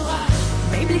trouveras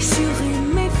mes blessures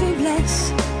et mes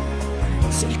faiblesses,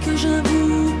 celles que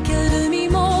j'avoue qu'à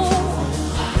demi-mot.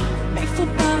 Mais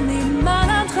faut pas mes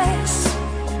maladresses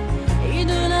et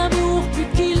de l'amour plus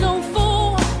qu'il en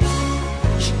faut.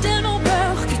 J'ai tellement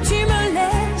peur que tu me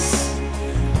laisses.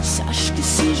 Sache que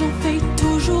si j'en fais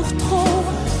toujours trop,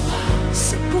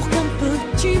 c'est pour qu'un peu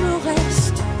tu me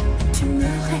restes, tu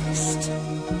me restes.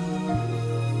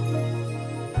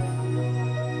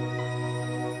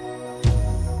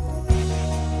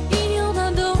 Il y en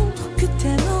a d'autres que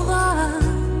t'aimeras,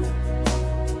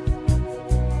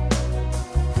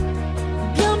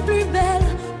 bien plus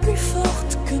belles, plus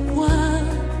fortes que moi.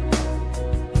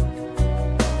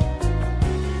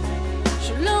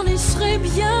 Je leur laisserai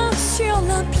bien sur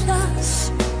la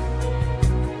place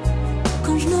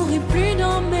quand je n'aurai plus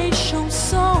dans mes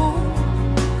chansons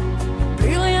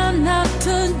plus rien à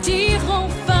te dire en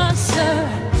face.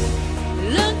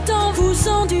 Le temps vous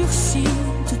endurcit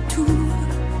de tout,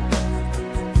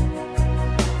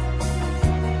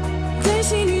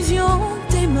 des illusions.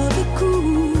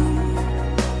 coups.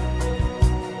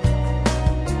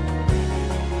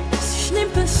 Si je n'ai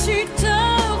pas su te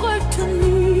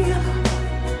retenir,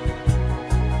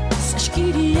 sache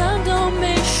qu'il y a dans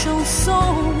mes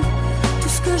chansons tout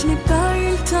ce que je n'ai pas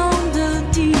eu le temps de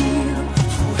dire.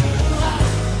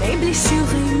 Mes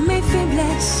blessures et mes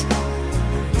faiblesses,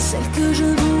 celles que je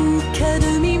vous qu'à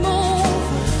demi-mot.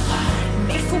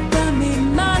 Mais faut pas mes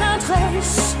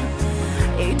maladresses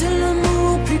et de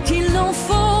l'amour plus qu'il en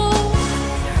faut.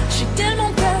 J'ai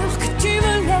tellement peur que tu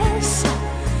me laisses.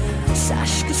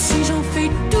 Sache que si j'en fais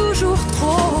toujours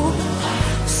trop,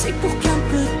 c'est pour qu'un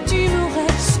peu tu me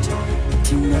restes.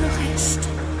 Tu me restes.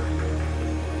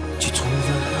 Tu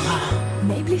trouveras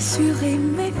mes blessures et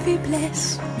mes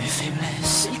faiblesses,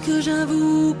 celles que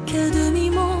j'avoue qu'à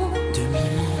demi-mot.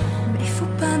 Mais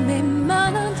faut pas mes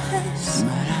maladresses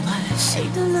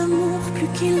et de l'amour plus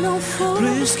qu'il en faut.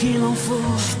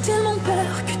 J'ai tellement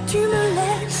peur que tu me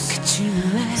laisses.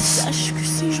 Sache que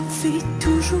si j'en fais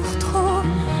toujours trop,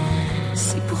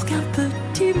 c'est pour qu'un peu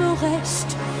tu me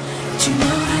restes. Tu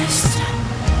me restes.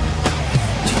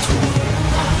 Tu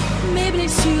trouveras mes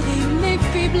blessures et mes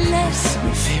faiblesses,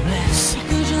 celles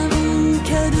que j'avoue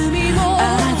qu'à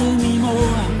demi-mot.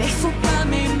 Mais faut pas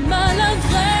mes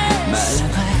maladresses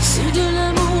et de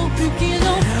l'amour plus qu'il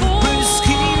en faut.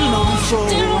 J'ai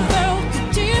tellement peur que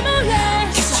tu me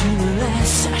laisses.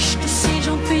 Sache que si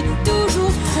j'en fais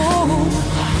toujours trop,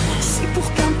 c'est pour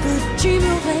qu'un peu tu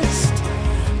me restes.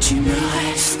 Tu me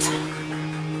restes.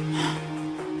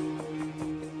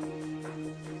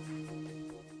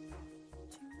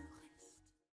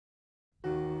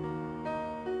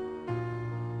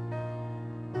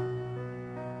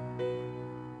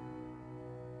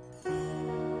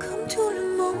 Comme tout le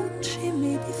monde, j'ai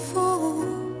mes défauts.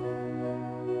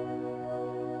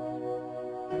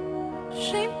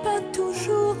 J'ai pas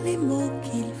toujours les mots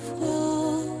qu'il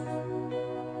faut.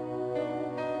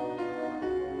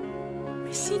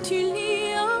 Mais si tu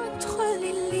lis entre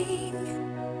les lignes,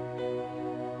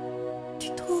 tu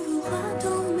trouveras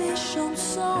dans mes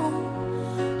chansons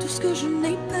tout ce que je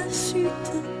n'ai pas su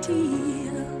te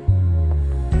dire.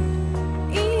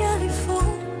 Il y a les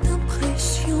fautes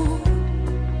d'impression,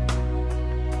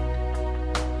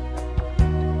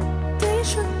 des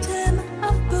je t'aime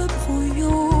un peu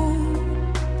brouillons,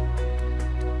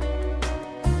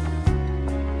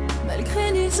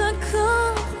 malgré des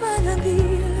accords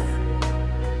malhabiles.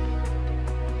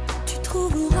 Tu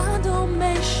trouveras dans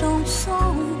mes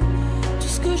chansons tout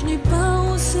ce que je n'ai pas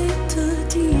osé te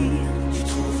dire. Tu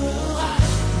trouveras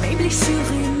mes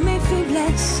blessures et mes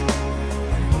faiblesses,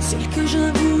 celles que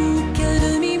j'avoue qu'à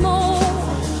demi-mot.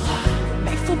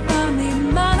 Mais faut pas mes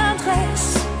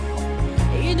maladresses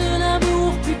et de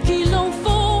l'amour plus qu'il en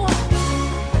faut.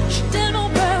 J'ai tellement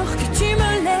peur que tu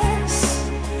me laisses.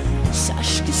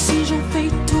 Sache que si j'en fais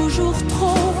toujours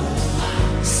trop,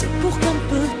 c'est pour qu'un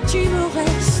peu tu me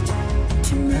restes.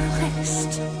 Tu me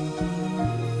restes.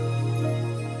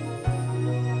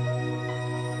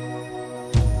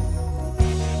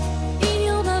 Il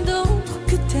y en a d'autres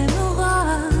que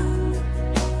t'aimeras,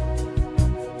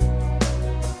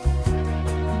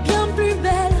 bien plus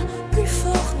belles, plus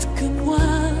fortes que moi.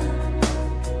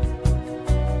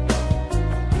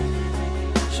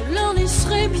 Je leur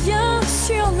laisserai bien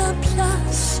sur la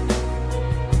place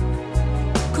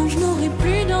quand je n'aurai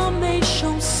plus dans mes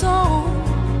chansons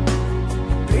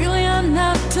plus rien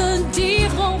à te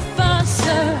dire en face.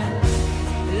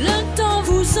 Le temps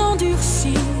vous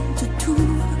endurcit de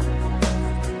tout,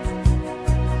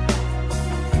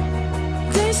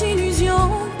 des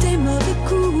illusions, des mauvais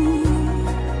coups.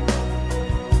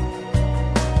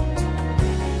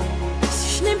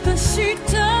 Si je n'ai pas su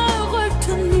te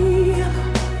retenir,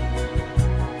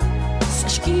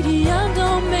 sache qu'il y a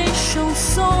dans mes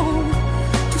chansons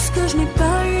tout ce que je n'ai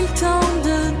pas eu le temps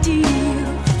de dire.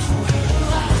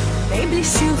 Mes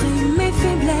blessures et mes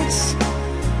faiblesses,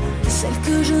 celles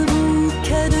que j'avoue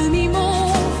qu'à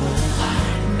demi-mot.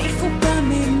 Mais faut pas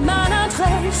mes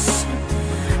maladresses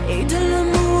et de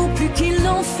l'amour plus qu'il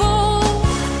en faut.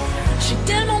 J'ai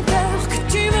tellement peur que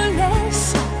tu me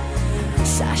laisses.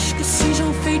 Sache que si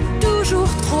j'en fais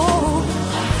toujours trop,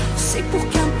 c'est pour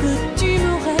qu'un peu tu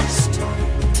me restes.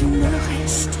 Tu me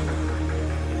restes.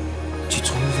 Tu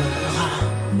trouveras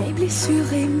mes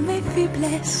blessures et mes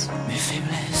faiblesses,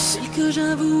 celles que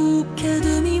j'avoue qu'à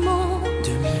demi-mot.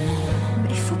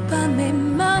 Mais faut pas mes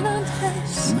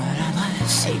maladresses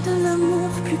et de l'amour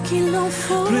plus qu'il en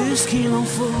faut.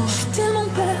 J'ai tellement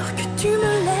peur que tu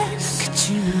me laisses.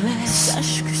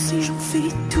 Sache que si j'en fais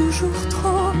toujours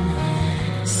trop,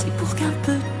 c'est pour qu'un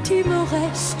peu tu me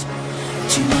restes.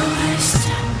 Tu me restes.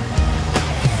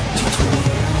 Tu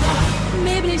trouveras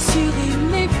mes blessures blessures et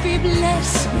mes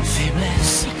faiblesses,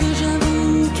 c'est que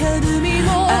j'avoue qu'à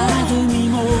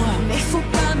demi-mot, mais faut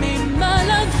pas mes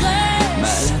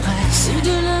maladresses, c'est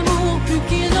de l'amour plus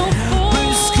qu'il en faut.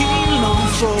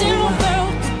 J'ai tellement peur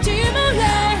que tu me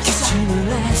laisses,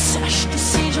 sache que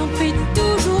si j'en fais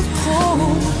toujours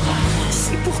trop,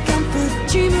 c'est pour qu'un peu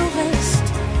tu me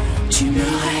restes, tu me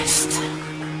restes.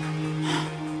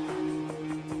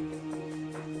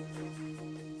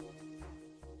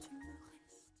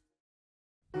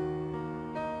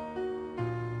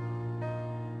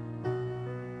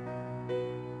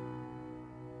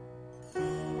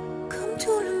 Comme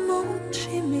tout le monde,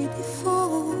 j'ai mes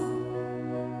défauts.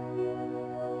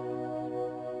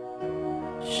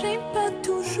 J'ai pas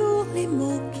toujours les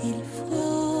mots qu'il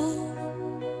faut.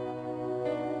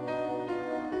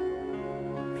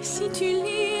 Mais si tu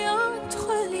lis entre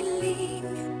les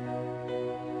lignes,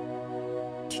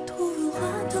 tu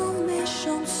trouveras dans mes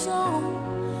chansons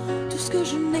tout ce que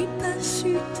je n'ai pas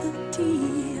su te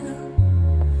dire.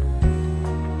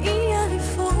 Il y a les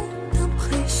fautes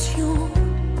d'impression,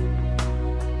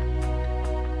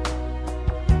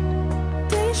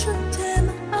 des je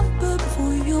t'aime un peu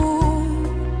brouillons,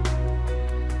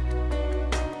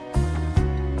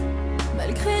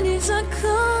 malgré des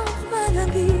accords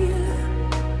malhabiles.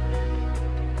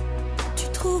 Tu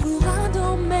trouveras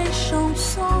dans mes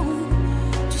chansons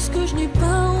tout ce que je n'ai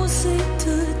pas osé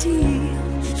te dire.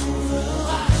 Tu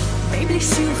trouveras mes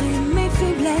blessures et mes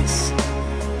faiblesses,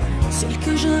 celles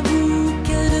que j'avoue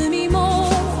qu'à demi-mot,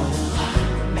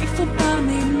 mais faut pas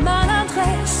mes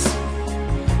maladresses,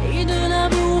 et de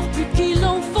l'amour plus qu'il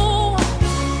en faut.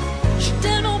 J'ai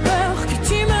tellement peur que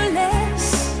tu me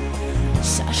laisses,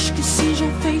 sache que si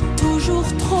j'en fais toujours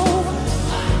trop,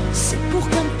 c'est pour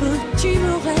qu'un peu tu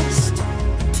me restes,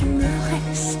 tu me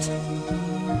restes.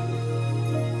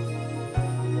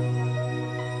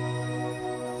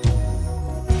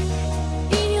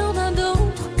 Il y en a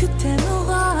d'autres que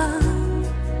t'aimeras,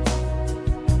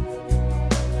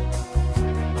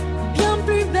 bien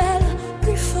plus belles,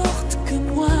 plus fortes que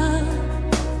moi.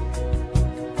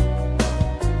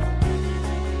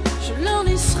 Je leur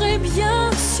laisserai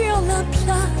bien sur la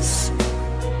place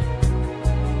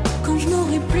quand je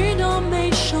n'aurai plus dans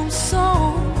mes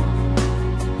chansons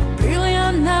plus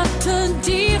rien à te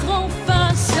dire en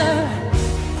face.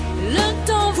 Le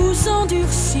temps vous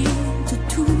endurcit de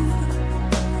tout,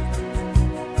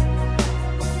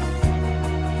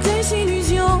 des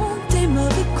illusions, des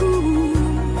mauvais coups.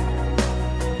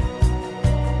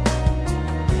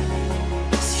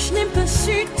 Si je n'ai pas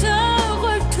su te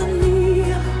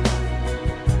retenir,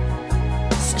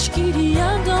 sache qu'il y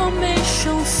a dans mes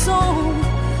chansons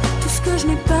tout ce que je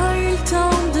n'ai pas eu le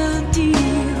temps de dire.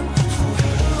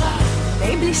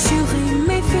 Mes blessures et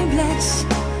mes faiblesses,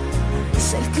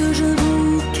 celles que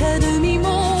j'avoue qu'à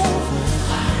demi-mot,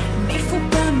 mais faut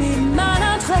pas mes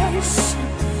maladresses,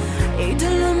 et de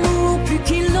l'amour plus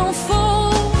qu'il en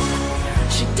faut.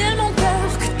 J'ai tellement peur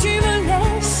que tu me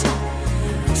laisses,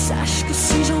 sache que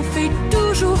si j'en fais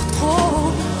toujours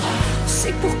trop,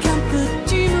 c'est pour qu'un peu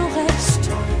tu me restes,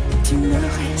 tu me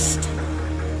restes.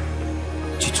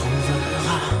 Tu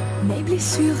trouveras mes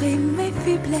blessures et mes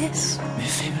faiblesses,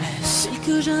 celles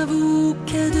que j'avoue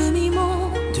qu'à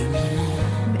demi-mot,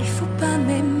 mais faut pas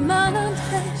mes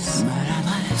maladresses,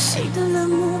 et de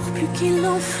l'amour plus qu'il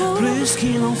en faut.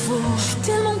 J'ai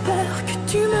tellement peur que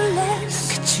tu me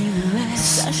laisses,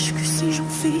 sache que si j'en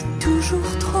fais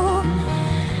toujours trop,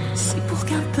 c'est pour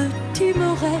qu'un peu tu me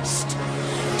restes,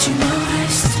 tu me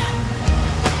restes.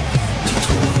 Tu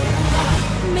trouveras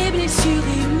mes blessures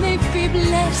et mes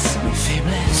faiblesses,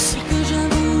 celles que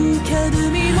j'avoue qu'à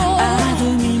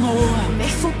demi-mot, mais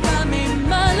faut pas mes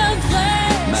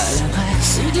maladresses,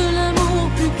 c'est de l'amour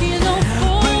plus qu'il en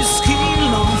faut.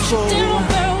 J'ai tellement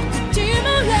peur que tu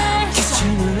me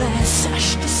laisses,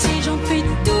 sache que si j'en fais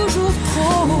toujours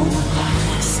trop,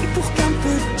 c'est pour qu'un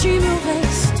peu tu me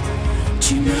restes,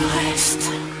 tu me restes.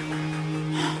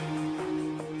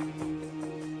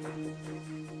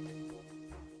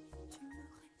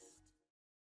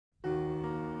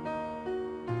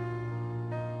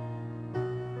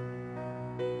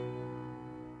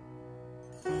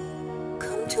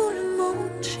 Comme tout le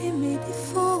monde, j'ai mes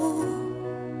défauts.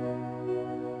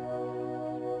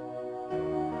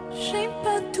 J'ai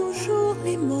pas toujours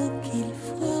les mots qu'il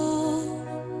faut.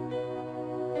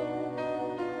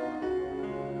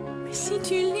 Mais si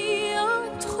tu lis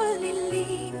entre les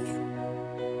lignes,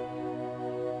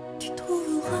 tu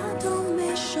trouveras dans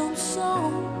mes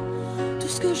chansons tout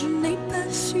ce que je n'ai pas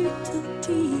su te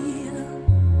dire.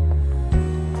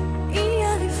 Il y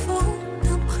a les fautes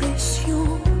d'impression,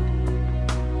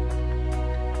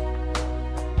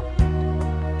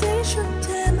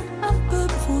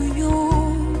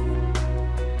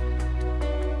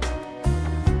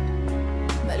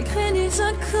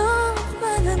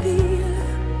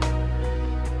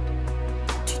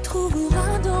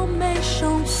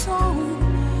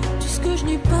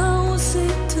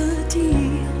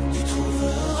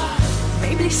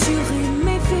 blessures et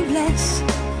mes faiblesses,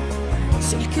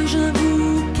 celles que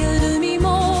j'avoue qu'à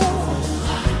demi-mot.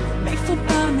 Mais faut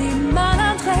pas mes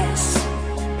maladresses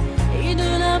et de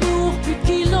l'amour plus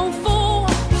qu'il en faut.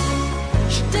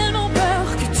 J'ai tellement peur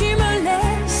que tu me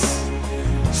laisses.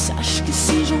 Sache que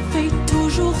si j'en fais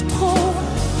toujours trop,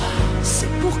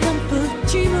 c'est pour qu'un peu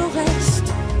tu me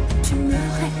restes, tu me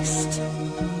restes.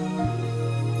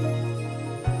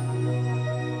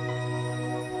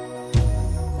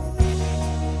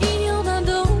 Il y en a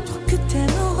d'autres que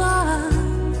t'aimeras,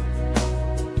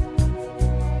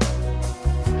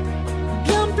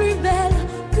 bien plus belles,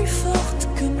 plus fortes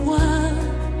que moi.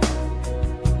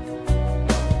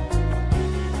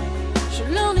 Je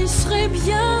leur laisserai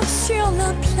bien sur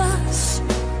la place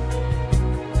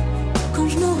quand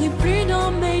je n'aurai plus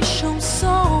dans mes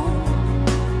chansons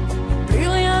plus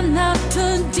rien à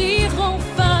te dire en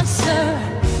face.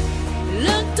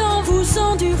 Le temps vous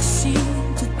endurcit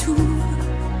de tout,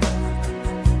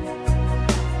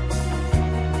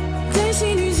 des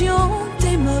illusions,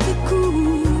 des mauvais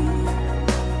coups.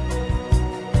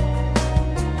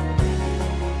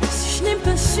 Si je n'ai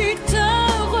pas su te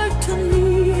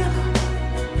retenir,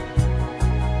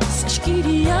 sache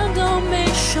qu'il y a dans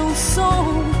mes chansons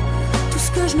tout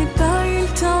ce que je n'ai pas eu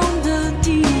le temps de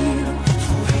dire.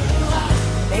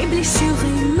 Mes blessures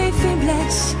et mes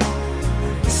faiblesses,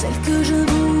 celles que je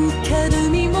vous qu'à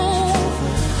demi-mot.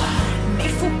 Mais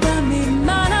faut pas mes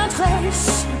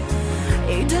maladresses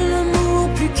et de l'amour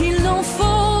plus qu'il en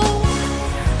faut.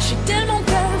 J'ai tellement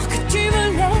peur que tu me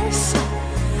laisses.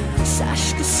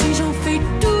 Sache que si j'en fais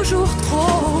toujours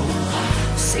trop,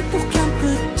 c'est pour qu'un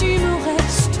peu tu me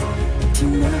restes, tu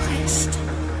me restes.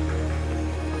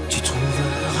 Tu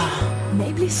trouveras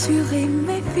Mes blessures et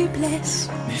mes faiblesses,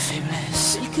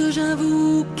 celles que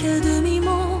j'avoue qu'à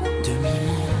demi-mot.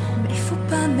 Mais faut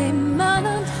pas mes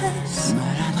maladresses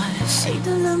et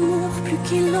de l'amour plus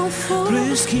qu'il en faut.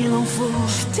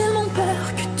 J'ai tellement peur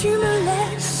que tu me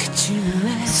laisses.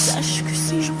 Sache que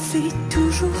si j'en fais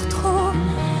toujours trop,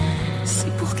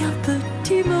 c'est pour qu'un peu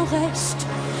tu me restes,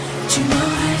 tu me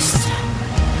restes.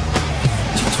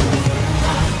 Tu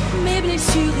trouveras Mes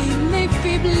blessures et mes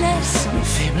faiblesses, mes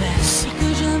faiblesses. celles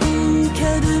que j'avoue